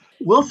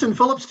Wilson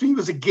Phillips to me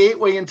was a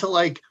gateway into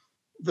like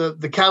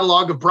the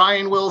catalog of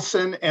Brian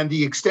Wilson and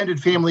the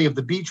extended family of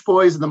the Beach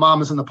Boys and the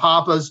Mamas and the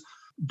Papas.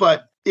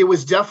 But it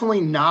was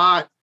definitely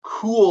not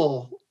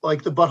cool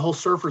like the Butthole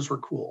Surfers were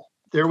cool.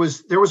 There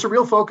was a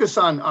real focus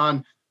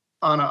on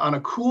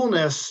a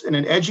coolness and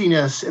an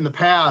edginess in the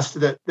past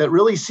that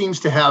really seems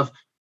to have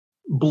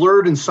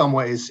blurred in some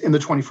ways in the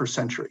 21st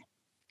century.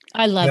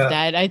 I love Yeah.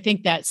 that. I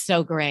think that's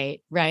so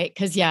great, right?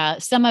 Because, yeah,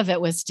 some of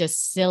it was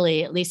just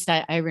silly. At least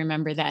I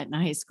remember that in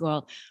high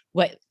school,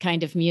 what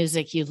kind of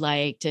music you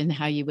liked and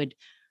how you would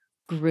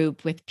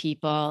group with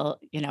people,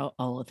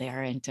 oh,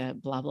 they're into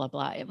blah, blah,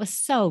 blah. It was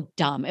so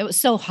dumb. It was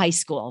so high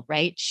school,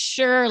 right?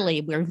 Surely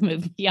we're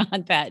moving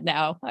beyond that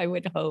now, I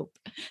would hope.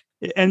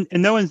 And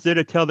no one's there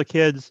to tell the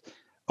kids,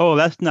 oh,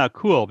 that's not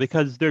cool,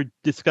 because they're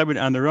discovering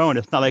it on their own.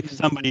 It's not like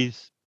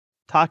somebody's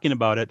talking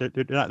about it.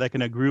 They're not like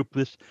in a group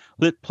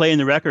playing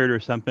the record or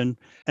something.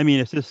 I mean,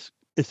 it's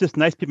just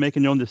nice people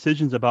making their own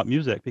decisions about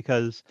music,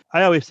 because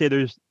I always say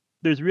there's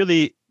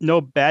really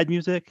no bad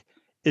music.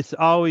 It's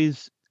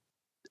always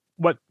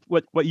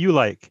what you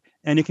like,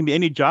 and it can be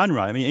any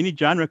genre. I mean, any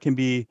genre can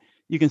be.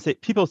 You can say,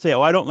 people say,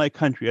 oh, I don't like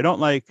country, I don't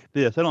like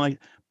this, I don't like,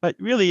 but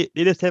really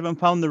they just haven't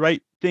found the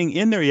right thing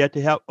in there yet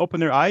to help open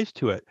their eyes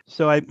to it.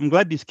 So I'm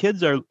glad these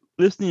kids are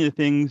listening to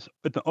things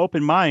with an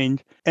open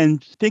mind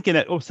and thinking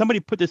that, oh, somebody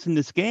put this in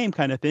this game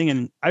kind of thing,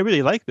 and I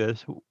really like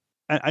this.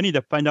 I need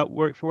to find out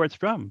where it's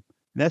from.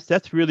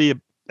 That's really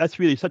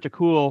such a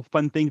cool,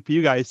 fun thing for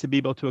you guys to be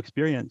able to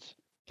experience.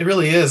 It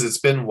really is. It's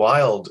been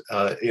wild,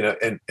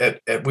 and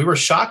we were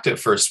shocked at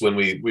first when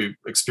we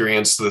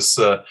experienced this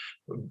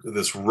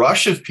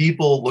rush of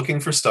people looking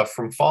for stuff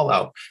from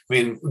Fallout. I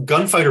mean,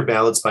 Gunfighter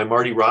Ballads by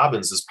Marty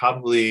Robbins is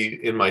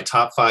probably in my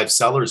top 5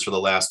 sellers for the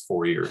last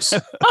 4 years.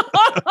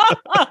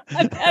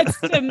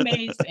 That's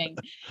amazing.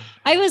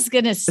 I was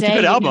going to say, it's a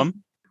good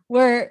album.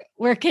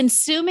 We're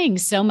consuming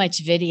so much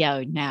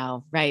video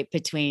now, right?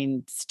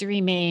 Between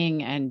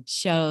streaming and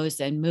shows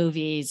and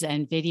movies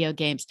and video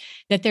games,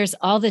 that there's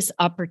all this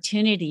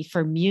opportunity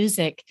for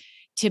music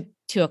to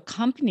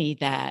accompany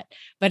that.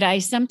 But I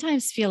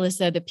sometimes feel as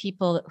though the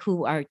people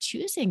who are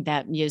choosing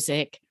that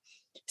music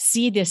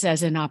see this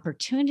as an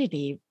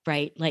opportunity,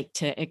 right? Like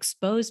to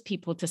expose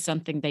people to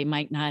something they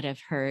might not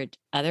have heard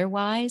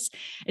otherwise.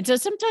 And so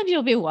sometimes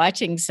you'll be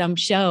watching some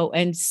show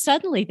and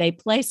suddenly they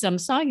play some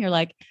song. You're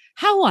like,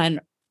 how on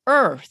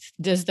earth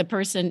does the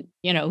person,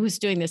 who's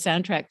doing the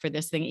soundtrack for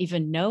this thing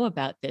even know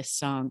about this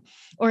song?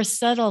 Or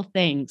subtle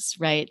things,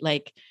 right?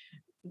 Like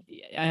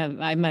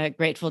I'm a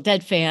Grateful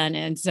Dead fan,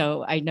 and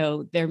so I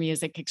know their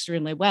music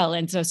extremely well.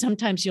 And so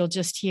sometimes you'll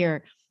just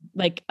hear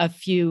like a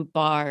few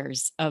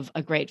bars of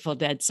a Grateful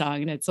Dead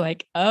song, and it's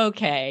like,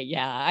 okay,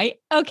 yeah,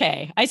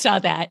 I saw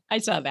that.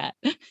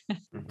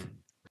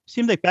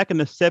 Seemed like back in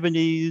the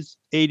 70s,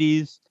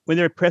 80s, when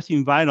they were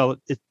pressing vinyl,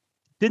 it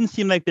didn't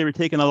seem like they were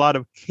taking a lot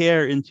of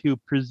care into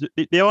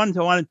they wanted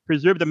to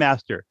preserve the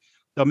master.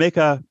 They'll make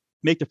the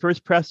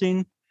first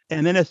pressing,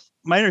 and then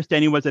my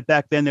understanding was that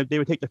back then they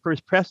would take the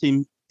first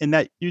pressing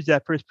and use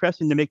that first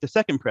pressing to make the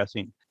second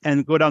pressing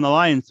and go down the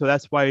line. So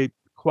that's why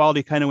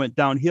quality kind of went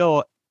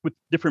downhill with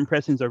different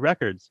pressings of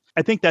records.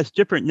 I think that's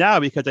different now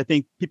because I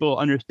think people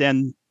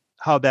understand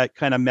how that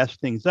kind of messed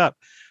things up.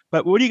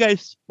 But what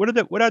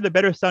are the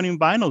better sounding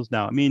vinyls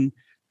now? I mean,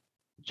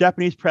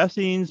 Japanese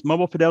pressings,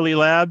 Mobile Fidelity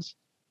Labs,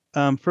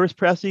 first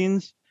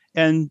pressings,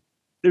 and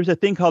there's a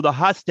thing called the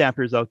hot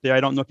stampers out there. I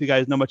don't know if you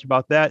guys know much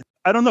about that.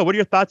 I don't know. What are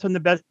your thoughts on the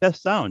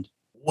best sound?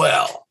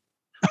 Well,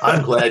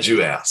 I'm glad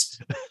you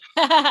asked.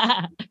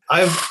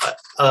 I've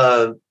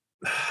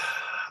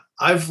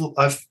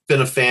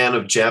been a fan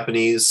of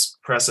Japanese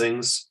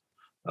pressings.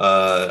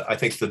 I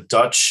think the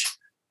Dutch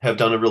have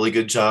done a really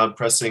good job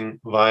pressing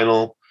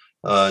vinyl.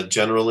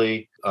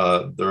 Generally,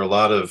 there are a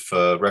lot of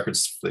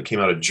records that came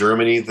out of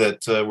Germany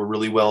that were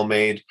really well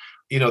made.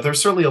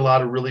 There's certainly a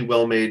lot of really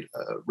well made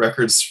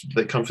records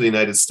that come from the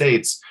United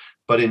States.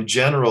 But in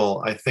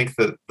general, I think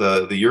that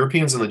the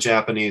Europeans and the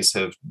Japanese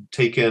have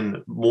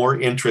taken more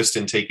interest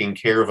in taking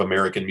care of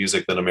American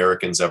music than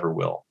Americans ever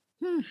will.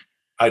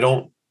 I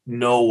don't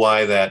know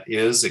why that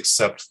is,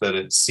 except that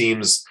it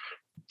seems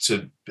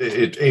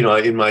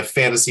in my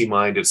fantasy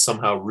mind, it's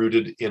somehow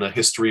rooted in a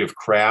history of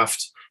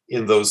craft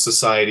in those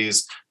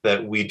societies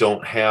that we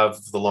don't have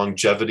the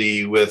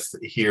longevity with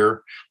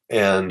here,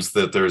 and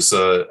that there's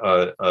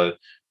a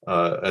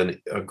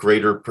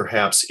greater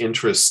perhaps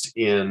interest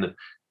in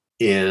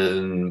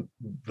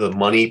the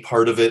money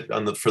part of it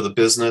for the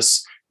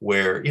business,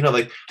 where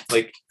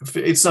like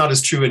it's not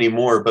as true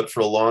anymore, but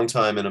for a long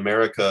time in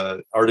America,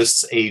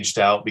 artists aged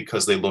out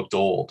because they looked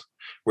old,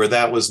 where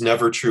that was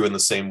never true in the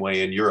same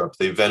way in Europe.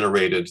 They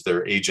venerated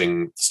their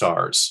aging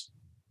stars,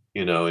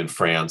 in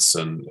France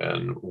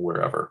and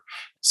wherever.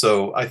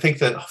 So I think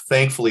that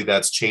thankfully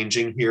that's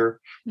changing here,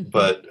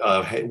 but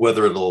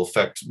whether it'll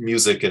affect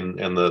music and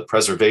the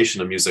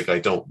preservation of music, I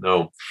don't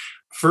know.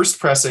 First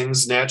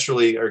pressings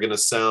naturally are going to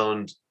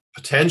sound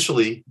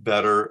potentially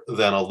better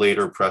than a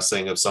later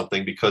pressing of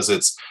something because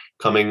it's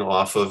coming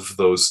off of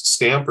those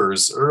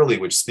stampers early,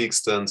 which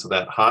speaks then to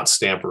that hot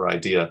stamper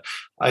idea.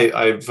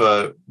 I've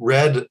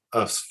read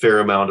a fair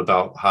amount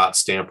about hot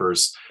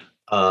stampers.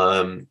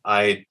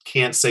 I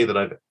can't say that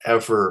I've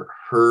ever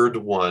heard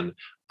one.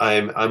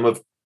 I'm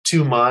of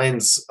two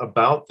minds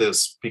about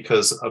this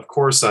because, of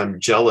course, I'm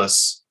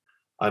jealous.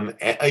 I'm,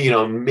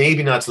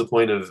 maybe not to the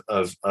point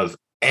of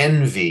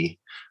envy,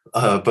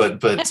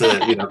 but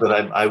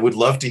I would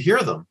love to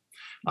hear them.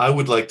 I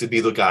would like to be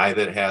the guy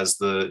that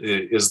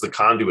is the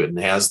conduit and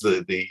has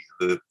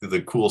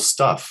the cool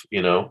stuff,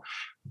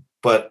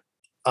 But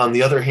on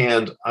the other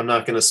hand, I'm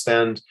not going to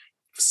spend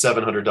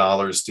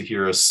 $700 to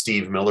hear a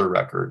Steve Miller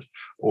record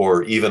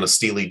or even a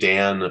Steely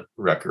Dan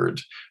record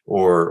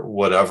or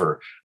whatever.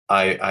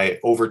 I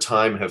over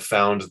time have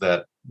found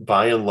that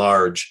by and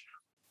large,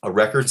 a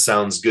record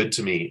sounds good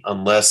to me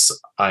unless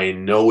I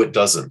know it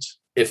doesn't,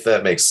 if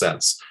that makes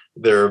sense.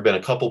 There have been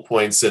a couple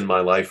points in my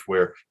life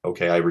where,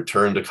 okay, I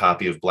returned a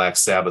copy of Black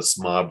Sabbath's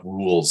Mob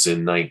Rules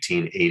in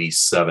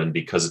 1987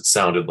 because it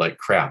sounded like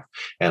crap.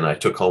 And I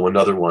took home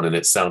another one and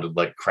it sounded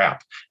like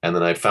crap. And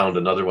then I found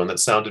another one that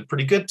sounded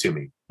pretty good to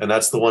me. And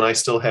that's the one I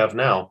still have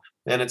now.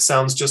 And it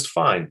sounds just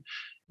fine.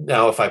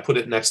 Now, if I put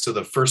it next to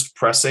the first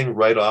pressing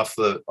right off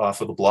of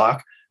the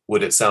block,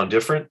 would it sound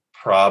different?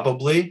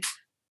 Probably.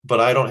 But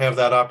I don't have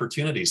that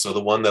opportunity. So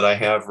the one that I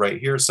have right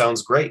here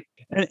sounds great.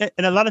 And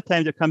a lot of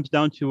times it comes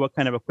down to what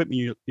kind of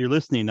equipment you're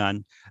listening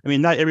on. I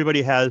mean, not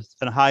everybody has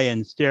a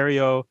high-end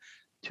stereo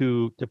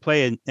to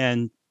play,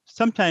 and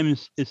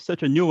sometimes it's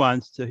such a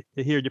nuance to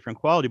hear different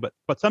quality,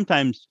 but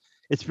sometimes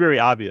it's very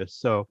obvious.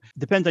 So it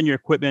depends on your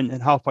equipment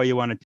and how far you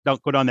want to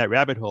go down that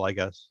rabbit hole, I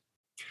guess.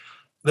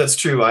 That's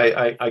true.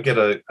 I got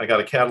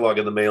a catalog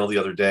in the mail the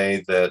other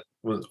day that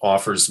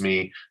offers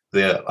me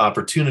the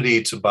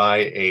opportunity to buy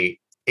a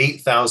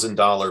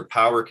 $8,000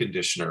 power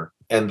conditioner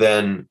and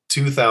then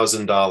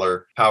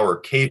 $2,000 power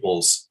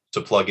cables to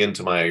plug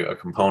into my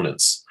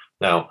components.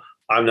 Now,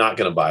 I'm not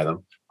going to buy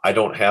them. I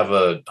don't have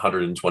a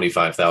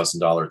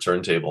 $125,000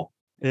 turntable.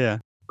 Yeah,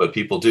 but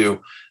people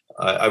do.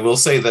 I will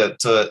say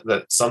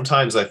that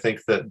sometimes I think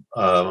that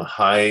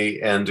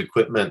high-end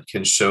equipment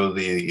can show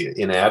the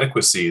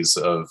inadequacies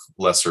of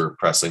lesser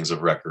pressings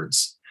of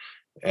records,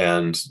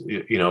 and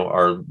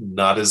are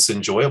not as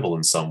enjoyable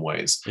in some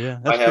ways. Yeah,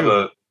 that's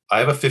true. I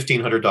have a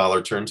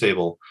 $1,500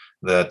 turntable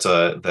that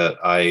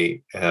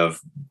I have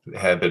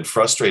been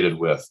frustrated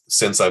with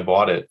since I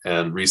bought it,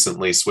 and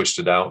recently switched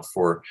it out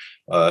for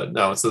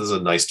now this is a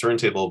nice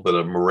turntable, but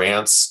a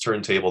Marantz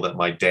turntable that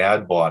my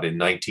dad bought in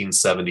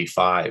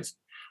 1975,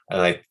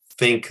 and I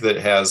think that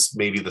has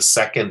maybe the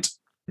second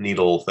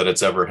needle that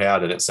it's ever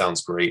had, and it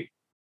sounds great.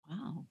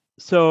 Wow.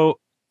 So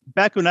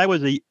back when I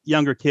was a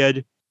younger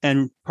kid,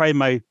 and probably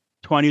my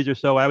 20s or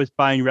so, I was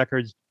buying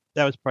records.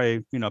 That was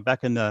probably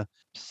back in the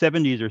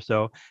 70s or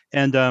so,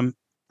 and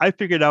I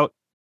figured out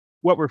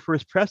what were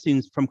first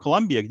pressings from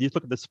Columbia. You just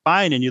look at the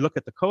spine and you look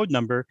at the code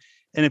number,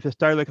 and if it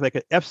started like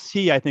an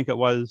FC, I think it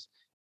was,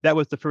 that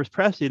was the first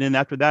pressing, and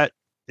after that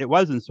it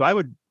wasn't. So I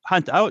would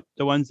hunt out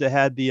the ones that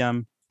had the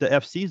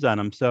FCs on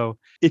them. So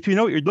if you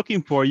know what you're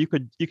looking for, you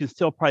can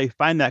still probably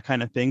find that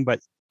kind of thing, but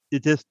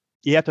it just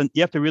you have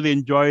to really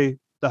enjoy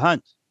the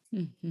hunt.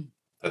 Mm-hmm.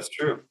 That's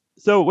true.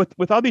 So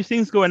with all these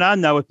things going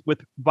on now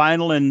with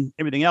vinyl and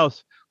everything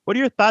else, what are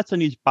your thoughts on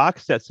these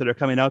box sets that are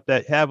coming out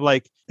that have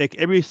like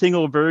every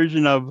single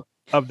version of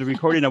the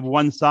recording of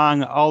one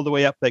song all the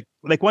way up,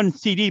 like one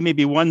CD,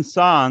 maybe one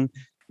song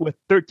with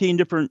 13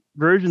 different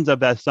versions of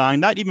that song,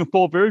 not even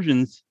full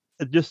versions,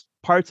 just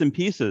parts and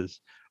pieces.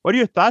 What are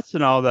your thoughts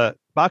on all the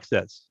box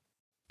sets?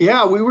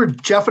 Yeah,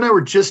 Jeff and I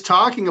were just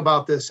talking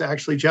about this,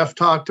 actually. Jeff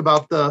talked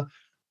about the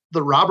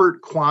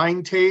Robert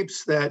Quine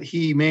tapes that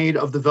he made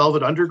of the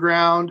Velvet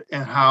Underground,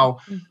 and how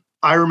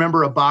I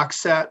remember a box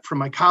set from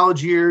my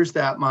college years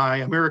that my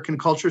American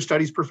Culture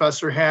Studies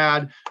professor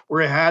had,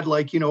 where it had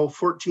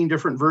 14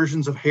 different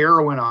versions of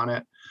Heroin on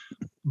it.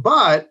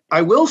 But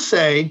I will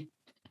say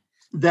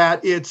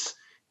that it's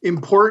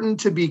important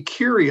to be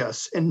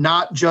curious and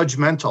not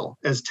judgmental,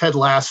 as Ted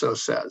Lasso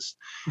says.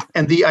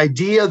 And the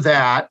idea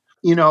that,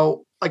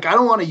 I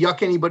don't want to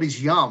yuck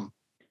anybody's yum.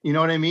 You know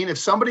what I mean?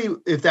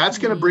 If that's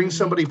going to bring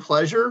somebody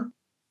pleasure,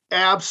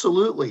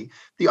 absolutely.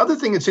 The other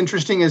thing that's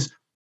interesting is,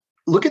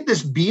 look at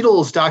this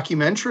Beatles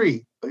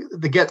documentary,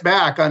 The Get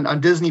Back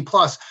on Disney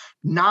Plus.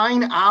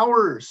 9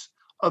 hours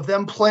of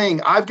them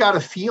playing I've Got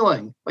a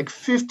Feeling,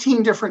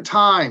 15 different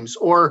times.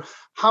 Or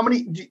how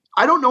many?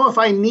 I don't know if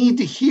I need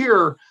to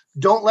hear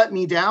Don't Let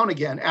Me Down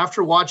again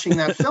after watching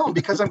that film,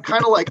 because I'm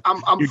kind of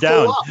I'm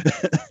full up.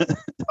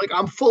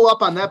 I'm full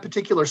up on that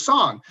particular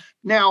song.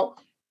 Now,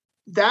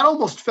 that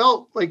almost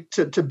felt like,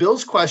 to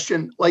Bill's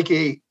question, like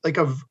a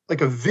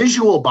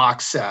visual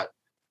box set.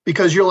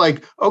 Because you're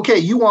like, okay,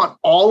 you want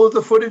all of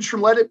the footage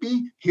from Let It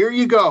Be? Here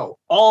you go.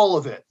 All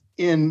of it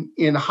in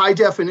high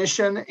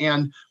definition,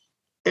 and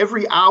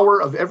every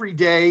hour of every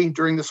day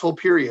during this whole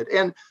period.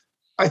 And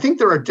I think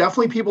there are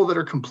definitely people that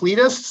are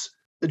completists.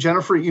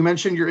 Jennifer, you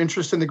mentioned your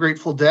interest in the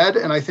Grateful Dead.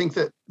 And I think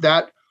that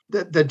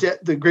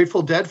the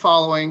Grateful Dead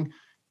following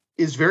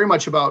is very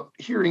much about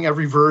hearing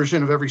every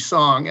version of every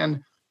song.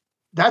 And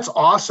that's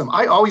awesome.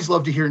 I always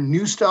love to hear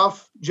new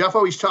stuff. Jeff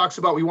always talks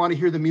about, we want to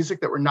hear the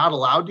music that we're not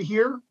allowed to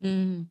hear.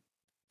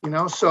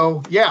 Mm-hmm.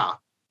 So yeah,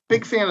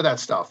 big fan of that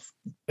stuff.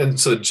 And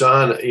so,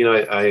 John,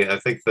 I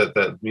think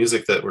that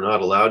music that we're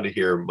not allowed to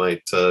hear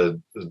might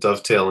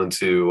dovetail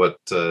into what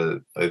I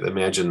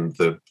imagine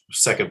the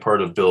second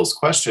part of Bill's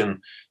question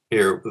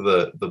here,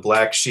 the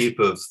black sheep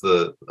of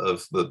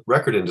the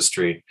record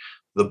industry,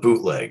 the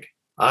bootleg.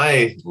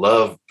 I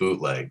love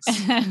bootlegs.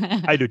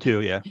 I do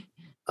too. Yeah.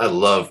 I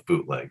love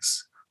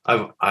bootlegs.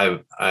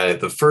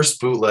 The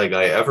first bootleg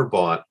I ever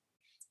bought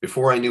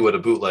before I knew what a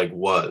bootleg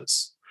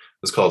was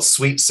called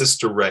Sweet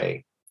Sister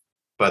Ray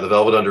by the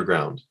Velvet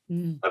Underground.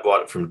 I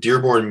bought it from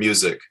Dearborn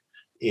Music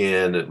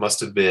it must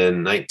have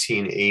been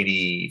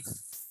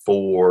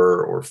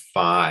 1984 or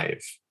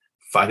 5.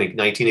 I think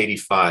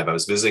 1985. I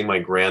was visiting my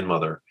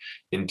grandmother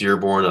in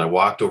Dearborn, and I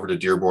walked over to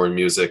Dearborn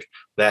Music.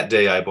 That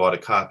day, I bought a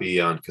copy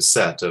on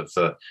cassette of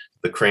the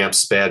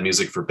Cramps' Bad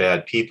Music for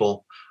Bad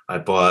People. I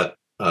bought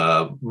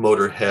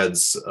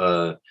Motorhead's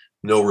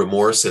No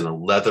Remorse in a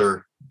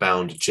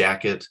leather-bound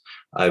jacket.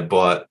 I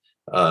bought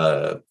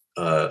a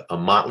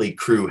Motley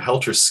Crue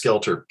Helter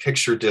Skelter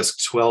picture disc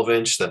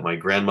 12-inch that my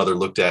grandmother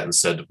looked at and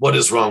said, "What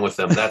is wrong with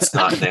them? That's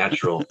not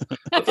natural."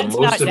 But the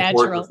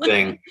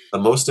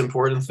most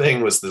important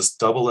thing was this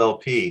double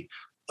LP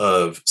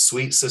of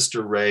Sweet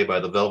Sister Ray by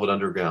the Velvet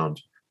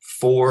Underground,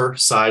 4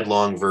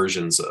 side-long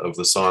versions of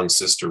the song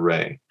Sister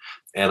Ray.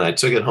 And I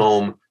took it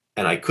home,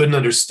 and I couldn't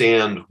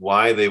understand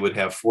why they would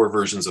have 4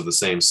 versions of the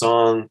same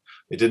song.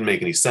 It didn't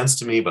make any sense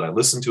to me, but I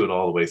listened to it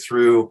all the way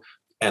through,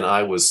 and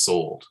I was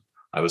sold.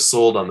 I was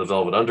sold on the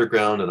Velvet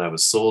Underground, and I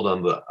was sold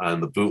on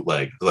the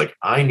bootleg. Like,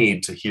 I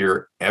need to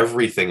hear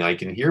everything I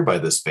can hear by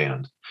this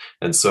band.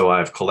 And so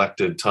I've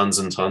collected tons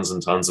and tons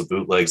and tons of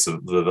bootlegs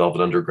of the Velvet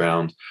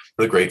Underground,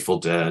 the Grateful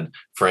Dead,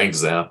 Frank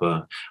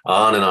Zappa,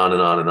 on and on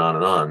and on and on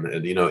and on.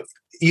 And,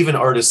 even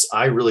artists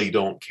I really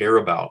don't care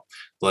about,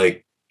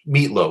 like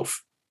Meatloaf.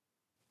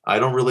 I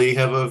don't really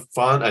have a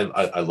fond.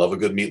 I love a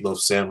good meatloaf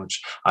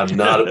sandwich. I'm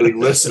not a big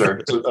listener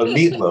to a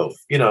Meatloaf.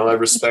 I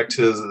respect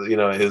his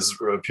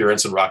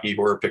appearance in Rocky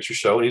Horror Picture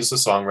Show, and he's a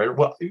songwriter.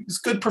 Well,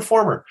 he's a good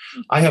performer.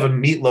 I have a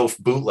Meatloaf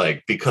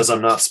bootleg because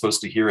I'm not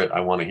supposed to hear it.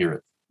 I want to hear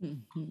it.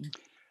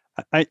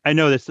 Mm-hmm. I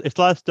know this. It's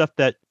a lot of stuff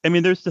that,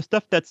 there's the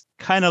stuff that's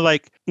kind of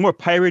like more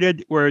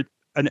pirated, where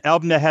an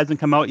album that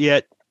hasn't come out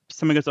yet,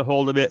 someone gets a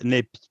hold of it and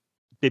they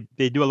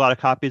do a lot of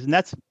copies, and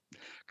that's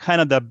kind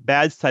of the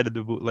bad side of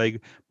the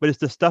bootleg. But it's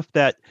the stuff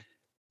that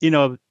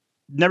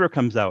never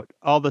comes out.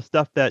 All the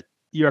stuff that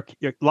you're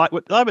a lot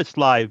of it's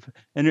live,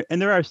 and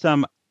there are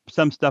some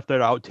stuff that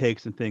are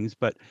outtakes and things.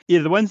 But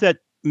the ones that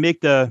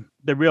make the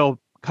real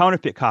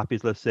counterfeit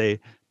copies, let's say,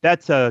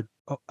 that's a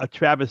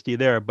travesty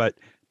there. But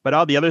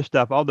all the other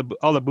stuff, all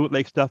the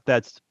bootleg stuff,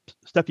 that's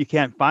stuff you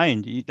can't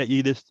find, that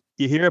you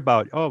hear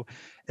about. Oh,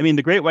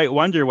 the Great White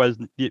Wonder was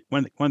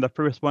one of the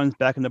first ones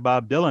back in the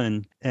Bob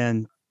Dylan,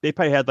 and they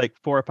probably had like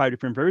 4 or 5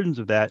 different versions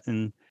of that.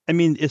 And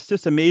it's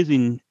just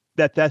amazing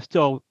that it's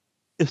still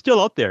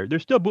out there.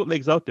 There's still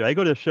bootlegs out there. I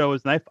go to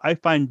shows and I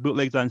find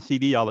bootlegs on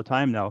CD all the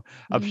time now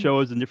of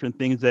shows and different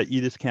things that you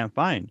just can't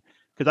find.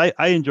 Because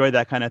I enjoy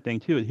that kind of thing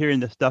too,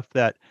 hearing the stuff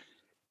that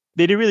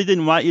they really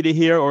didn't want you to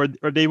hear, or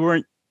they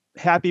weren't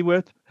happy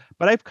with.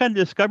 But I've kind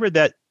of discovered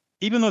that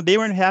even though they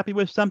weren't happy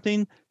with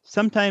something,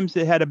 sometimes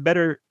it had a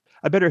better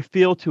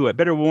feel to it,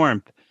 better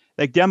warmth.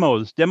 Like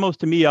demos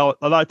to me, a lot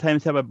of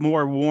times have a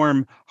more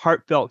warm,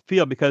 heartfelt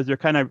feel, because they're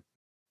kind of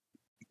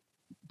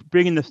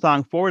bringing the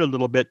song forward a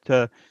little bit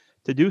to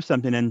do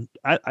something. And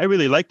I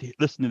really like to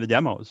listen to the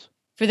demos.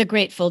 For the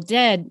Grateful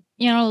Dead,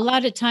 a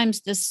lot of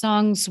times the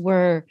songs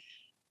were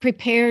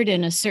prepared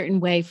in a certain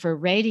way for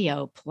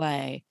radio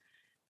play.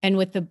 And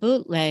with the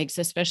bootlegs,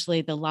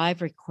 especially the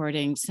live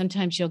recordings,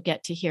 sometimes you'll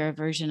get to hear a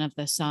version of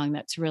the song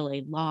that's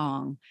really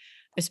long,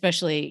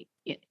 especially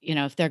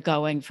if they're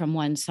going from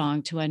one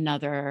song to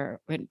another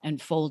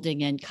and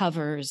folding in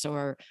covers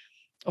or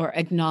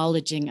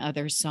acknowledging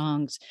other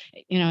songs.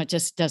 It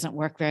just doesn't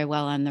work very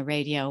well on the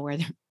radio, where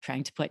they're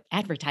trying to put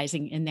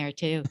advertising in there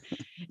too.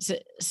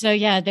 So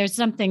yeah, there's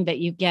something that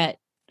you get.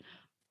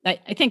 I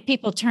think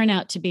people turn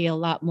out to be a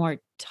lot more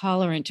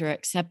tolerant or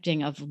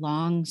accepting of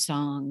long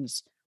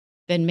songs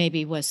than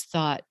maybe was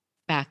thought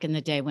back in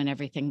the day when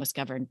everything was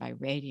governed by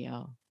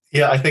radio.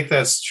 Yeah, I think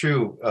that's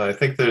true. I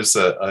think there's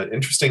an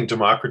interesting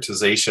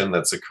democratization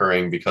that's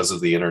occurring because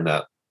of the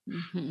internet,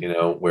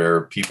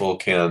 where people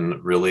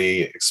can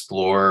really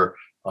explore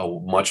a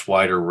much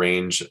wider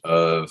range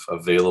of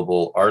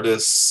available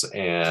artists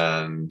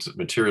and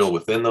material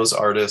within those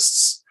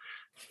artists,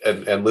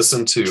 and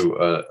listen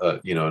to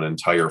an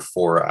entire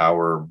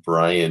 4-hour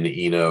Brian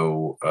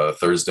Eno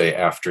Thursday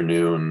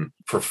afternoon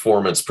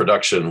performance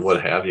production,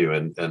 what have you,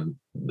 and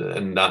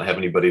not have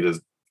anybody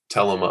to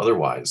tell them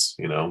otherwise,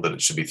 that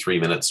it should be 3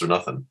 minutes or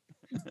nothing.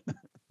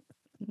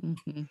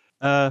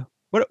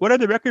 What are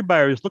the record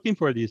buyers looking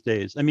for these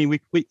days? You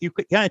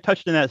kind of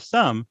touched on that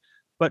some,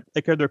 but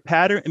like, are there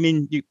patterns?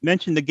 You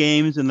mentioned the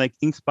games and like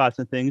ink spots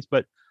and things,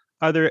 but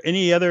are there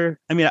any other?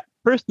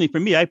 Personally, for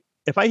me,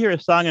 if I hear a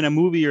song in a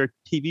movie or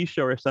TV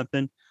show or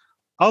something,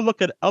 I'll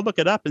look it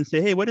up and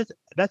say, hey, what is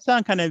that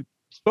song? Kind of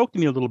spoke to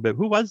me a little bit.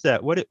 Who was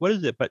that? What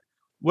is it? But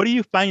what are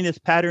you finding as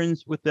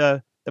patterns with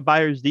the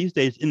buyers these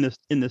days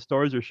in the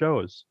stores or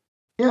shows?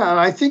 Yeah, and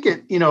I think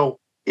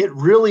it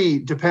really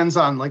depends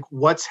on like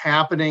what's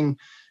happening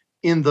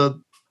in the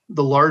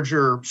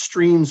larger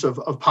streams of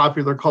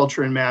popular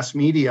culture and mass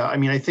media.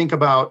 I think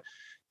about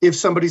if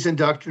somebody's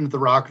inducted into the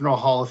Rock and Roll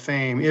Hall of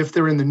Fame, if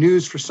they're in the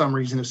news for some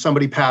reason, if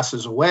somebody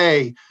passes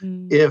away,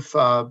 if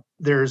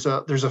there's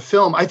a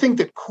film. I think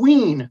that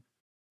Queen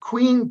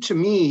to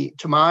me,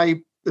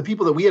 the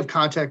people that we have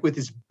contact with,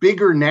 is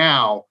bigger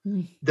now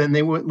than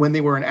they were when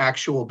they were an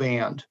actual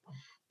band.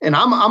 And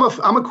I'm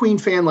a Queen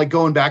fan, like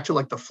going back to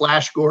like the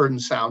Flash Gordon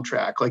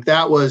soundtrack. Like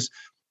that was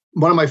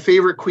one of my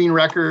favorite Queen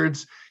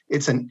records.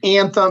 It's an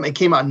anthem. It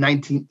came out in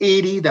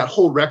 1980. That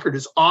whole record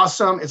is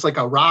awesome. It's like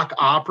a rock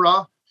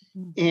opera.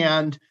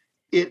 And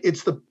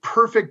it's the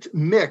perfect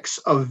mix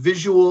of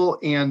visual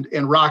and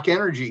rock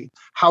energy.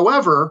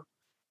 However,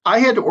 I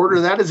had to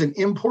order that as an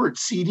import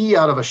CD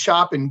out of a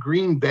shop in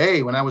Green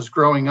Bay when I was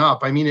growing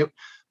up. I mean,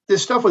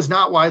 this stuff was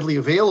not widely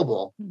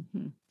available.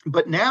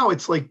 But now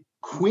it's like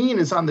Queen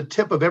is on the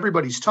tip of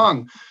everybody's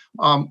tongue.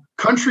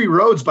 Country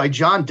Roads by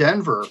John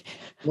Denver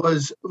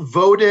was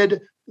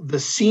voted the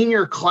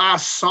senior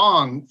class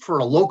song for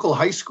a local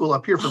high school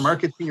up here, for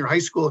Market Senior High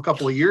School, a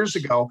couple of years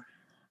ago,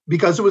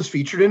 because it was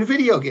featured in a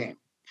video game.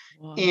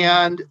 Wow.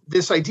 And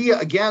this idea,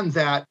 again,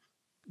 that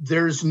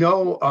there's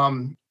no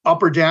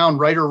up or down,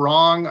 right or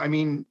wrong. I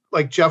mean,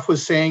 like Jeff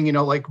was saying, you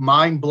know, like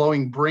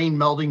mind-blowing,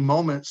 brain-melding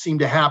moments seem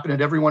to happen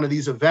at every one of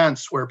these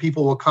events where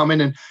people will come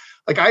in and,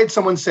 like, I had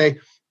someone say,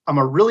 I'm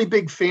a really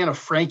big fan of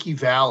Frankie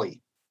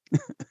Valli.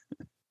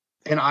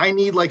 And I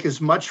need like as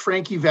much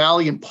Frankie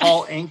Valli and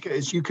Paul Anka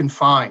as you can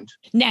find.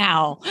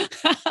 Now.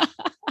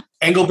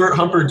 Engelbert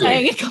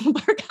Humperdinck.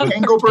 Engelbert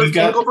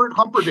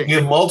Humperdinck. We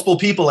have multiple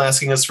people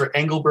asking us for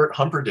Engelbert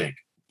Humperdinck.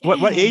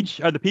 What age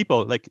are the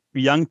people? Like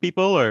young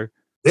people or?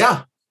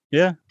 Yeah.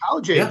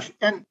 College age.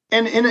 Yeah.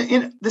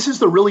 And this is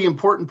the really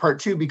important part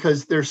too,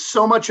 because there's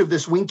so much of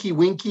this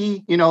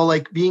winky, you know,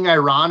 like being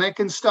ironic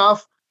and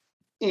stuff.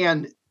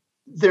 And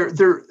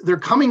they're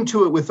coming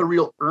to it with a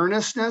real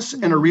earnestness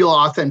and a real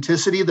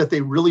authenticity that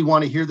they really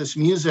want to hear this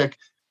music.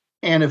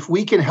 And if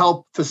we can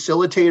help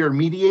facilitate or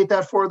mediate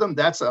that for them,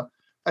 that's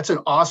an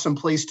awesome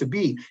place to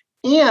be.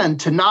 And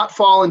to not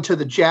fall into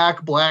the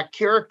Jack Black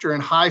character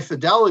and high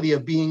fidelity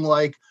of being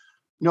like,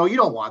 no, you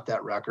don't want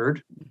that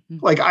record.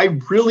 Like, I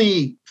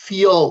really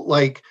feel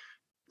like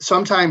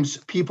sometimes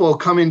people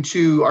come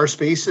into our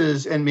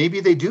spaces and maybe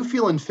they do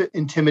feel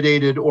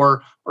intimidated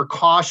or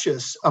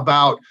cautious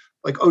about,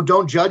 like, oh,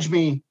 don't judge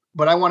me,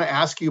 but I want to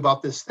ask you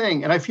about this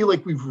thing. And I feel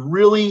like we've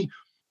really,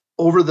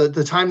 over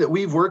the time that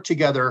we've worked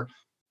together,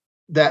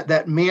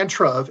 that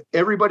mantra of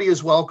everybody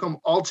is welcome,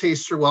 all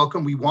tastes are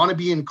welcome. We want to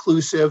be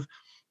inclusive,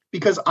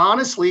 because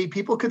honestly,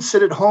 people could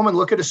sit at home and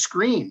look at a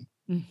screen,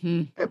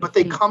 but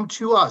they come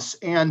to us,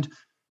 and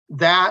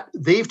that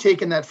they've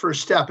taken that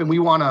first step, and we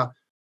want to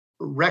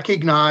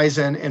recognize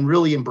and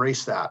really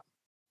embrace that.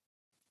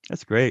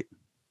 That's great.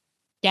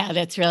 Yeah,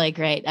 that's really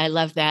great. I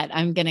love that.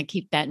 I'm going to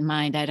keep that in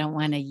mind. I don't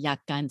want to yuck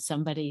on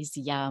somebody's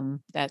yum.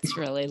 That's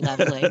really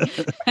lovely.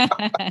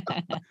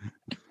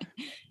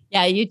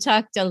 Yeah, you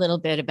talked a little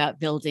bit about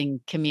building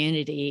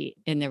community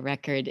in the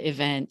record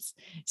events.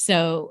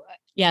 So,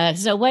 yeah.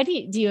 So what do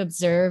you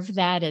observe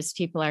that as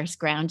people are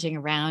scrounging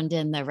around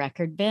in the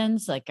record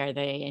bins? Like, are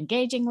they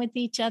engaging with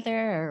each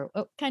other,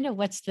 or kind of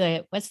what's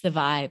the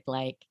vibe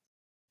like?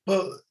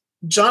 Well,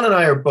 John and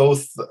I are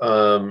both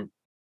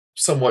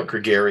somewhat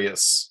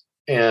gregarious.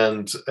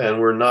 And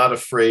we're not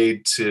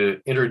afraid to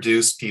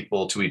introduce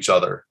people to each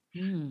other.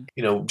 You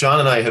know, John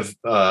and I have,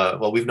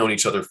 we've known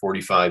each other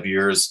 45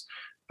 years,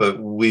 but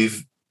we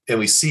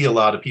see a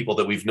lot of people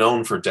that we've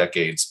known for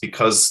decades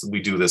because we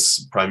do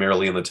this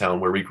primarily in the town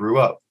where we grew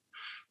up.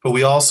 But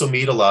we also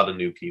meet a lot of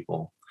new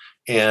people.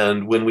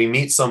 And when we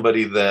meet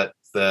somebody that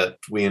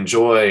we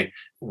enjoy,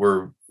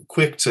 we're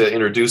quick to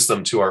introduce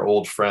them to our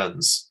old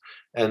friends.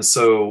 And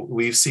so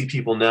we see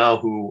people now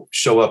who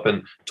show up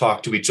and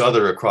talk to each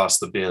other across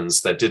the bins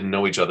that didn't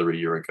know each other a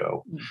year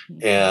ago.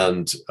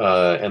 And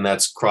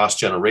that's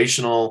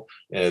cross-generational.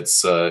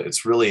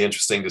 It's really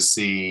interesting to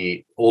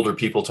see older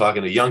people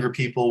talking to younger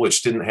people,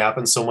 which didn't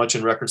happen so much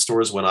in record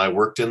stores when I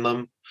worked in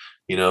them.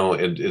 You know,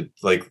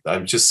 like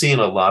I'm just seeing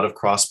a lot of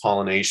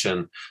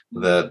cross-pollination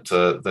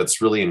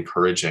that's really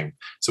encouraging.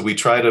 So we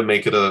try to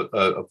make it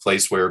a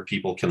place where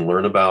people can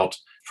learn about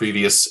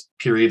previous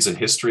periods in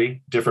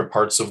history, different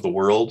parts of the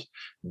world,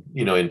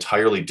 you know,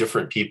 entirely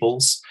different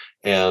peoples,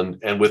 and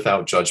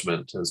without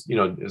judgment. As you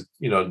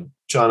know,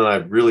 John and I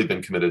have really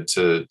been committed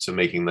to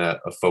making that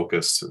a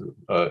focus,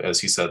 as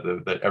he said,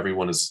 that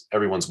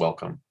everyone's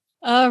welcome.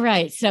 All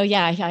right. So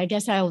yeah, I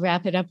guess I'll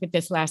wrap it up with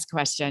this last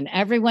question.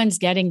 Everyone's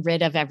getting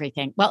rid of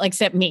everything. Well,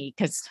 except me,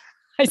 because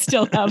I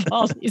still have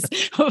all these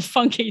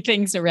funky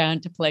things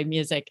around to play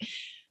music.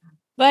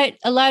 But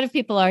a lot of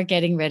people are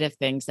getting rid of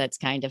things. That's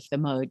kind of the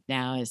mode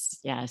now, is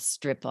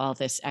strip all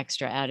this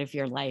extra out of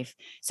your life.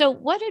 So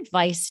what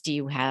advice do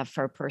you have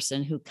for a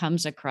person who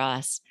comes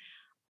across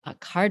a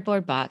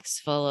cardboard box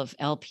full of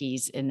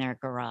LPs in their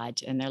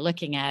garage and they're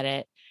looking at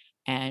it,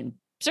 and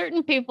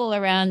certain people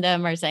around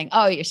them are saying,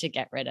 oh, you should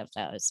get rid of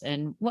those?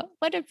 And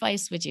what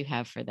advice would you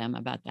have for them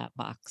about that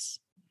box?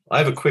 I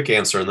have a quick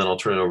answer, and then I'll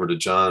turn it over to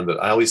John.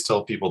 But I always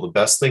tell people the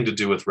best thing to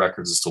do with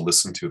records is to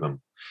listen to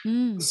them.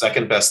 The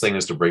second best thing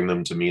is to bring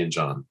them to me and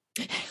John.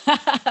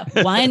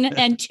 1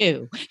 and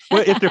 2.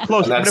 Well, if they're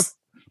close, And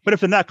but if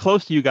they're not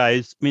close to you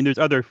guys, I mean, there's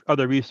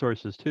other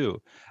resources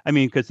too. I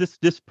mean, because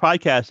this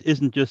podcast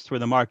isn't just for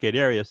the Marquette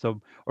area,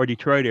 or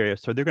Detroit area,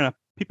 so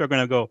people are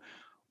gonna go,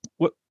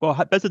 well,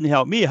 that doesn't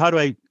help me. How do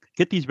I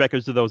get these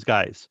records to those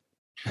guys?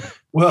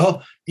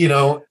 Well, in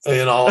all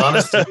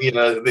honesty,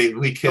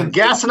 we can. I'm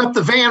gassing up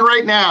the van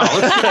right now.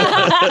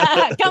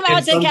 Come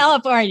out to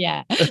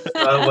California.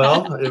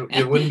 Well,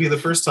 it wouldn't be the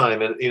first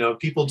time, and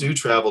people do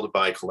travel to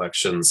buy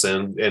collections,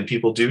 and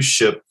people do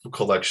ship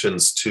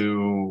collections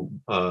to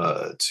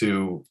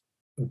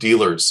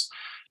dealers.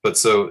 But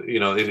so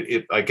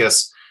I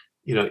guess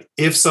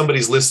if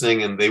somebody's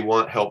listening and they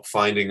want help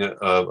finding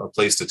a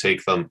place to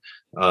take them,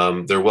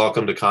 they're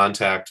welcome to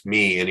contact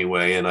me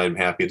anyway, and I'm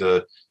happy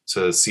to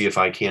see if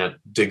I can't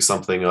dig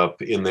something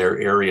up in their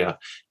area.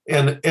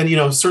 And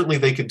certainly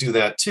they could do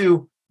that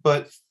too,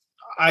 but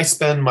I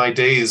spend my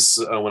days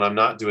when I'm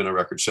not doing a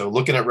record show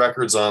looking at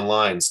records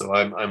online. So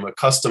I'm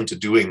accustomed to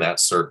doing that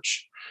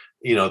search.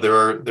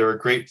 There are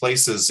great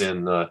places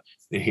in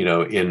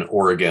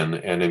Oregon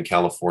and in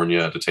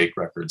California to take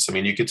records. I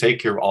mean, you could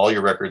take all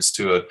your records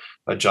to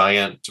a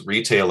giant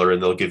retailer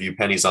and they'll give you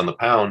pennies on the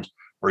pound,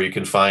 or you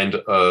can find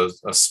a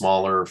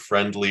smaller,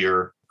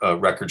 friendlier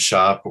record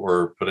shop,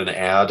 or put an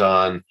ad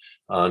on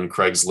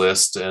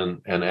Craigslist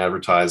and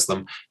advertise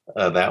them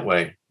that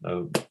way.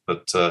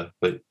 But so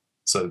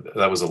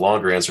that was a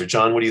longer answer.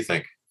 John, what do you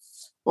think?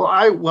 Well,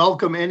 I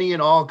welcome any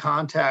and all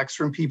contacts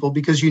from people,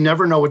 because you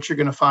never know what you're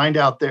going to find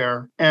out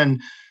there. And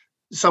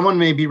someone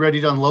may be ready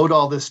to unload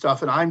all this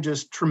stuff, and I'm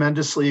just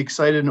tremendously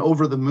excited and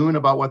over the moon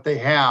about what they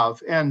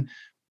have. And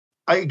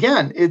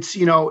again, it's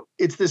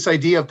this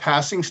idea of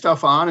passing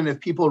stuff on. And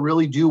if people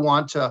really do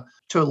want to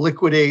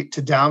liquidate,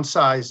 to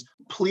downsize,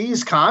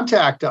 please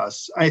contact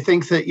us. I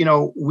think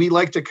that, we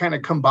like to kind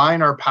of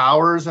combine our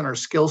powers and our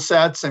skill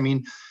sets. I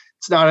mean,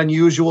 it's not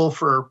unusual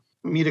for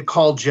me to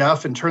call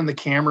Jeff and turn the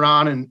camera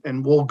on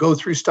and we'll go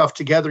through stuff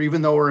together,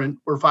 even though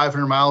we're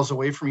 500 miles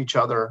away from each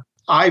other.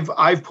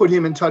 I've put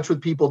him in touch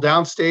with people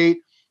downstate.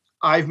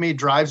 I've made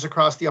drives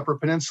across the Upper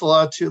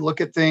Peninsula to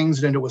look at things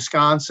and into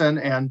Wisconsin,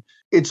 and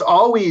it's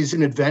always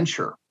an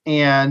adventure,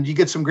 and you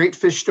get some great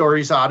fish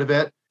stories out of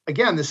it.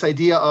 Again, this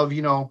idea of,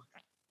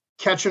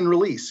 catch and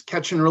release.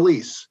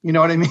 You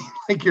know what I mean?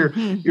 Like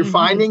you're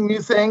finding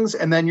new things,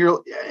 and then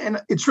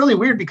and it's really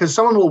weird because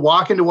someone will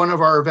walk into one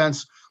of our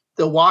events,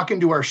 they'll walk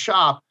into our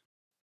shop,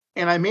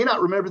 and I may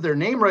not remember their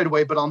name right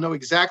away, but I'll know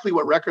exactly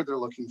what record they're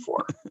looking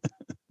for.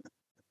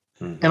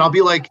 And I'll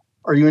be like,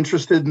 are you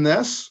interested in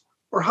this?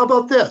 Or how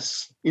about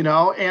this?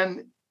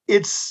 And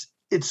it's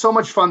so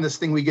much fun, this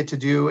thing we get to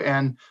do.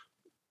 And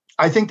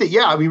I think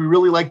that, we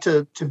really like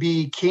to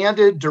be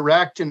candid,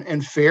 direct,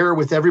 and fair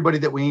with everybody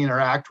that we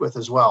interact with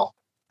as well.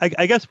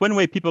 I guess one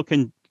way people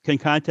can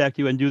contact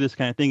you and do this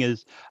kind of thing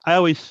is, I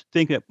always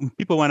think that when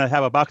people want to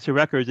have a box of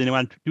records and they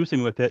want to do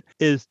something with it,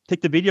 is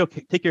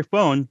take your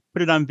phone,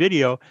 put it on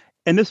video,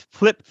 and just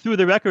flip through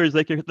the records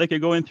like you're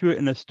going through it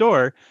in a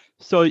store.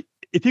 So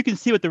if you can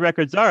see what the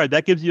records are,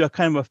 that gives you a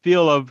kind of a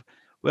feel of,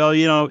 well,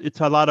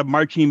 it's a lot of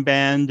marching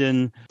band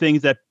and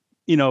things that,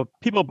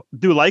 people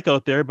do like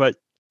out there, but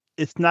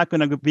it's not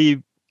going to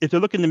be, if they're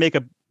looking to make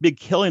a big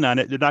killing on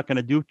it, they're not going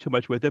to do too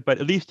much with it. But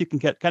at least you can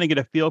kind of get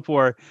a feel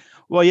for,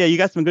 well, yeah, you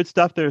got some good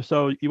stuff there.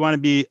 So you want to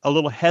be a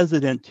little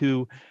hesitant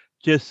to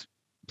just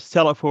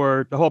sell it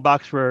for the whole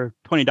box for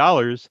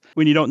 $20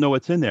 when you don't know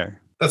what's in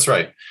there. That's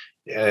right.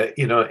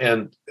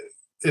 And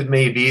it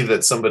may be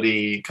that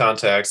somebody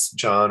contacts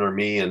John or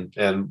me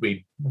and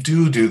we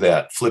do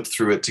that, flip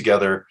through it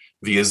together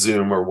via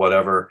Zoom or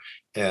whatever.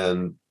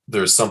 And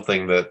there's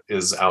something that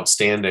is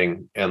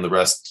outstanding and the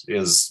rest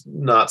is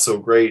not so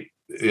great.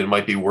 It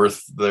might be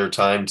worth their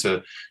time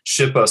to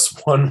ship us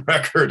one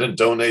record and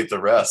donate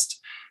the rest.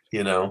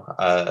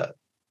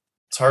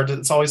 It's hard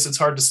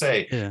to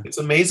say. Yeah. It's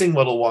amazing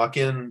what'll walk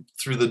in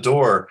through the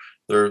door.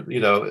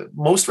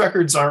 Most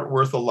records aren't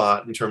worth a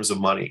lot in terms of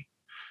money,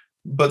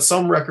 but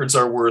some records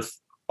are worth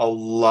a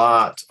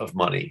lot of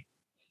money.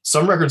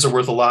 Some records are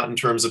worth a lot in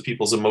terms of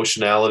people's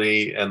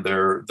emotionality and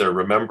their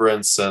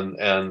remembrance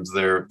and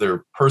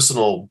their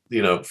personal,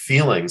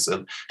 feelings.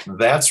 And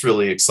that's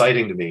really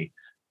exciting to me.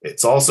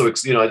 It's also,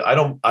 I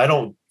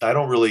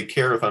don't really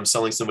care if I'm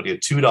selling somebody a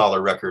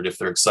 $2 record if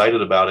they're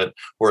excited about it,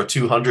 or a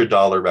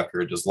 $200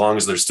 record, as long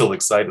as they're still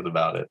excited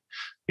about it,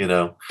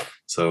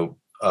 So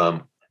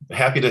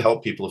happy to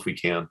help people if we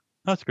can.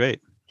 That's great.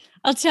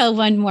 I'll tell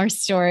one more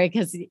story,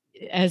 because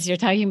as you're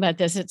talking about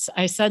this,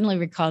 I suddenly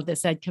recalled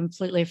this. I'd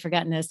completely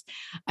forgotten this.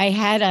 I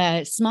had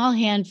a small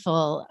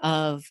handful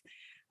of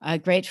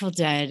Grateful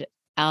Dead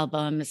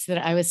albums that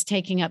I was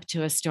taking up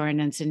to a store in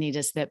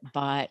Encinitas that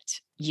bought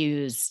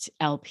used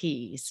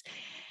LPs.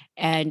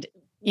 And,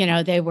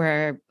 they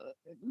were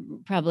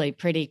probably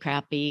pretty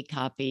crappy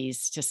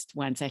copies, just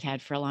ones I'd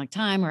had for a long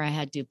time, or I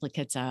had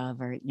duplicates of,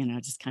 or,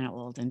 just kind of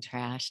old and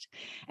trashed.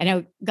 And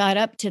I got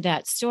up to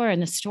that store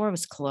and the store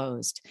was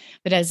closed.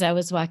 But as I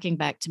was walking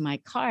back to my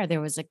car,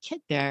 there was a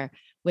kid there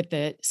with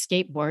the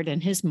skateboard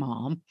and his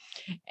mom.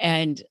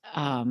 And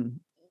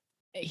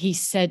he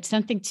said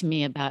something to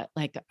me about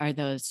like,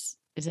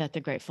 is that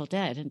the Grateful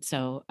Dead? And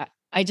so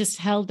I just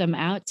held them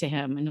out to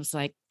him and was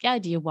like, yeah,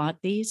 do you want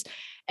these?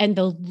 And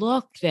the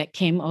look that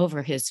came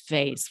over his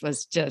face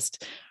was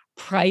just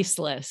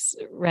priceless,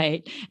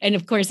 right? And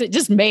of course, it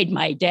just made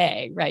my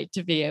day, right?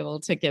 To be able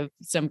to give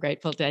some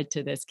Grateful Dead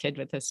to this kid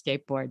with a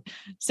skateboard.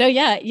 So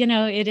yeah,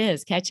 it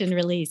is catch and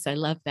release. I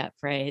love that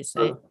phrase.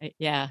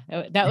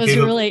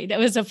 That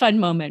was a fun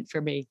moment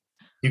for me.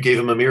 You gave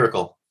him a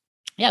miracle.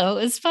 Yeah, it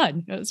was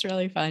fun. It was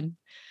really fun.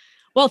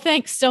 Well,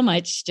 thanks so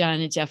much,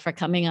 John and Jeff, for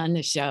coming on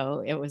the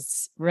show. It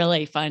was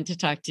really fun to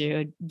talk to you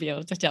and be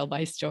able to tell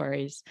my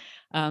stories.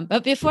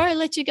 But before I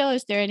let you go,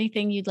 is there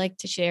anything you'd like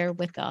to share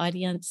with the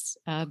audience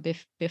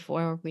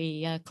before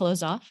we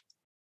close off?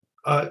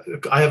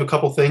 I have a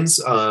couple things.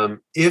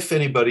 If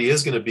anybody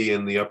is going to be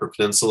in the Upper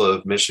Peninsula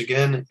of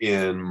Michigan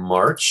in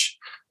March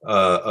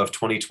of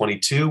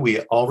 2022, we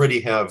already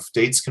have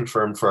dates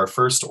confirmed for our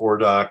first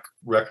ORDOC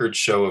record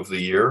show of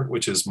the year,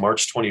 which is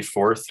March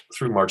 24th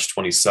through March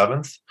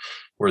 27th.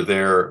 We're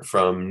there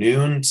from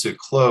noon to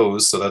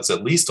close, so that's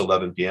at least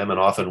 11 p.m. and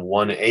often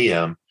 1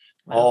 a.m.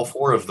 all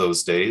 4 of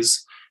those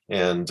days.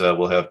 And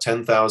we'll have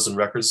 10,000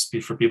 records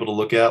for people to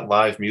look at,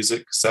 live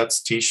music,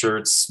 sets,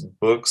 T-shirts,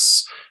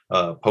 books,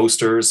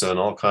 posters, and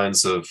all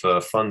kinds of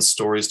fun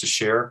stories to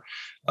share.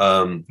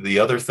 The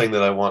other thing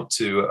that I want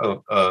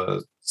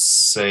to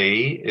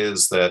say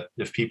is that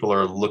if people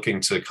are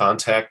looking to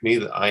contact me,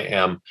 that I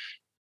am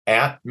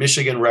at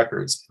Michigan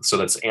Records. So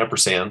that's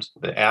ampersand,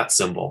 the at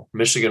symbol,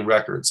 Michigan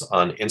Records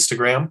on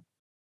Instagram.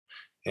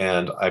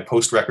 And I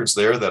post records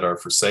there that are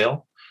for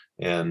sale,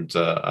 and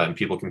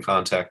people can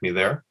contact me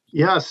there.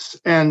 Yes.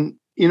 And,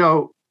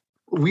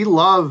 we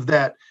love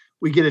that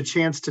we get a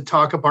chance to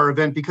talk up our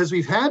event, because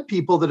we've had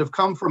people that have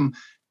come from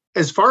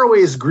as far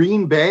away as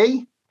Green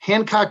Bay,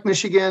 Hancock,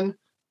 Michigan,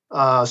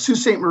 Sault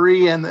Ste.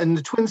 Marie, and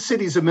the Twin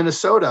Cities of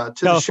Minnesota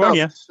to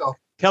California. the show. So,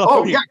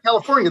 California. Oh, yeah,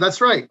 California. That's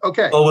right.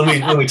 Okay. Well,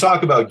 when we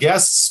talk about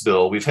guests,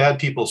 Bill, we've had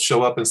people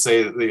show up and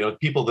say,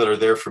 people that are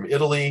there from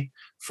Italy,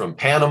 from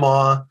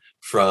Panama,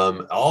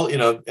 from all,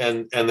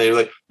 and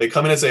they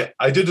come in and say,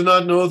 I did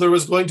not know there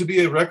was going to be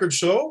a record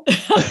show.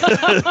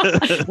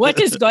 What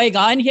is going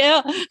on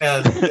here?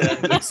 and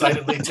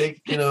excitedly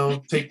take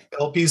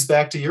LPs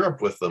back to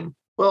Europe with them.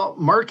 Well,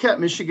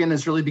 Marquette, Michigan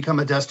has really become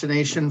a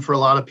destination for a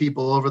lot of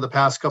people over the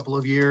past couple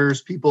of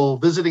years, people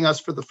visiting us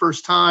for the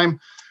first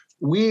time.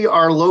 We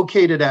are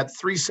located at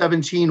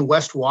 317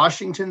 West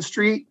Washington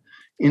Street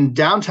in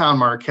downtown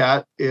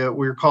Marquette.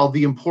 We're called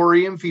The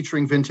Emporium,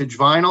 featuring vintage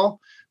vinyl.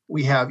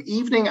 We have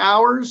evening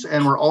hours,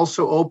 and we're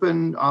also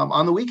open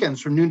on the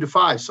weekends from noon to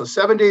 5. So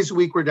 7 days a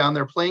week, we're down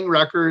there playing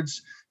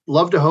records.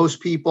 Love to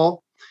host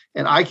people.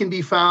 And I can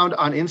be found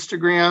on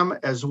Instagram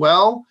as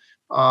well.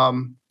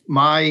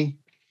 My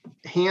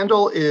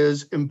handle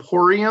is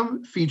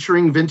Emporium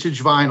featuring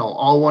vintage vinyl,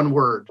 all one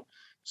word.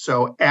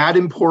 So at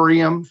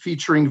Emporium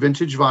featuring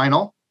vintage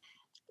vinyl.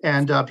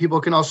 And people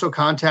can also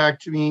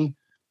contact me,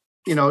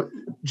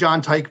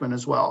 John Teichman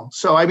as well.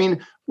 So,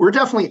 we're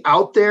definitely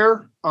out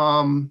there.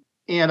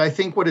 And I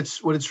think what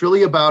it's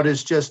really about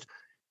is just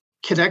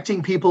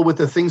connecting people with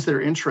the things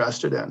they're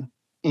interested in.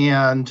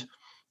 And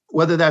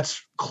whether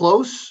that's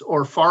close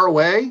or far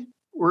away,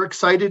 we're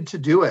excited to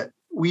do it.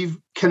 We've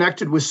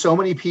connected with so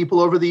many people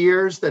over the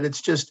years that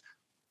it's just,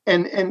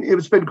 and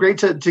it's been great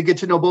to get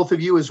to know both of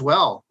you as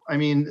well.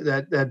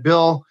 That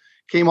Bill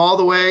came all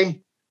the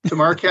way to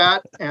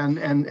Marquette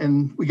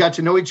and we got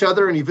to know each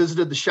other, and he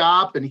visited the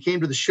shop and he came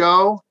to the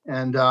show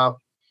and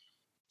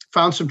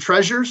found some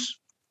treasures.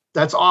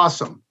 That's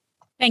awesome.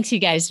 Thanks, you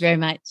guys, very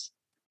much.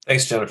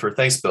 Thanks, Jennifer.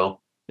 Thanks,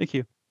 Bill. Thank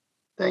you.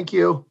 Thank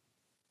you.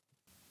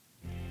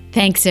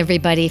 Thanks,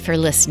 everybody, for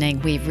listening.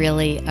 We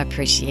really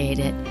appreciate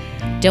it.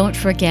 Don't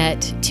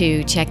forget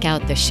to check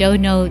out the show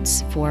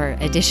notes for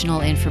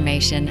additional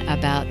information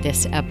about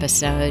this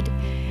episode.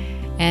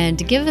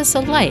 And give us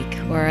a like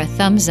or a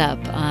thumbs up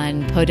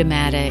on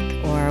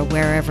Podomatic or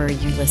wherever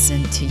you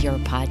listen to your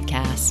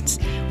podcasts.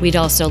 We'd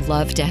also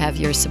love to have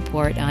your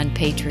support on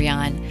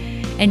Patreon.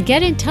 And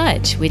get in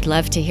touch. We'd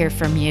love to hear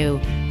from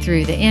you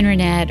through the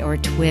internet or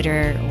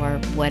Twitter or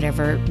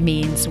whatever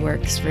means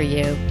works for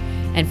you.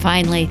 And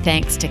finally,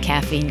 thanks to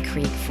Caffeine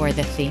Creek for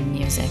the theme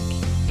music.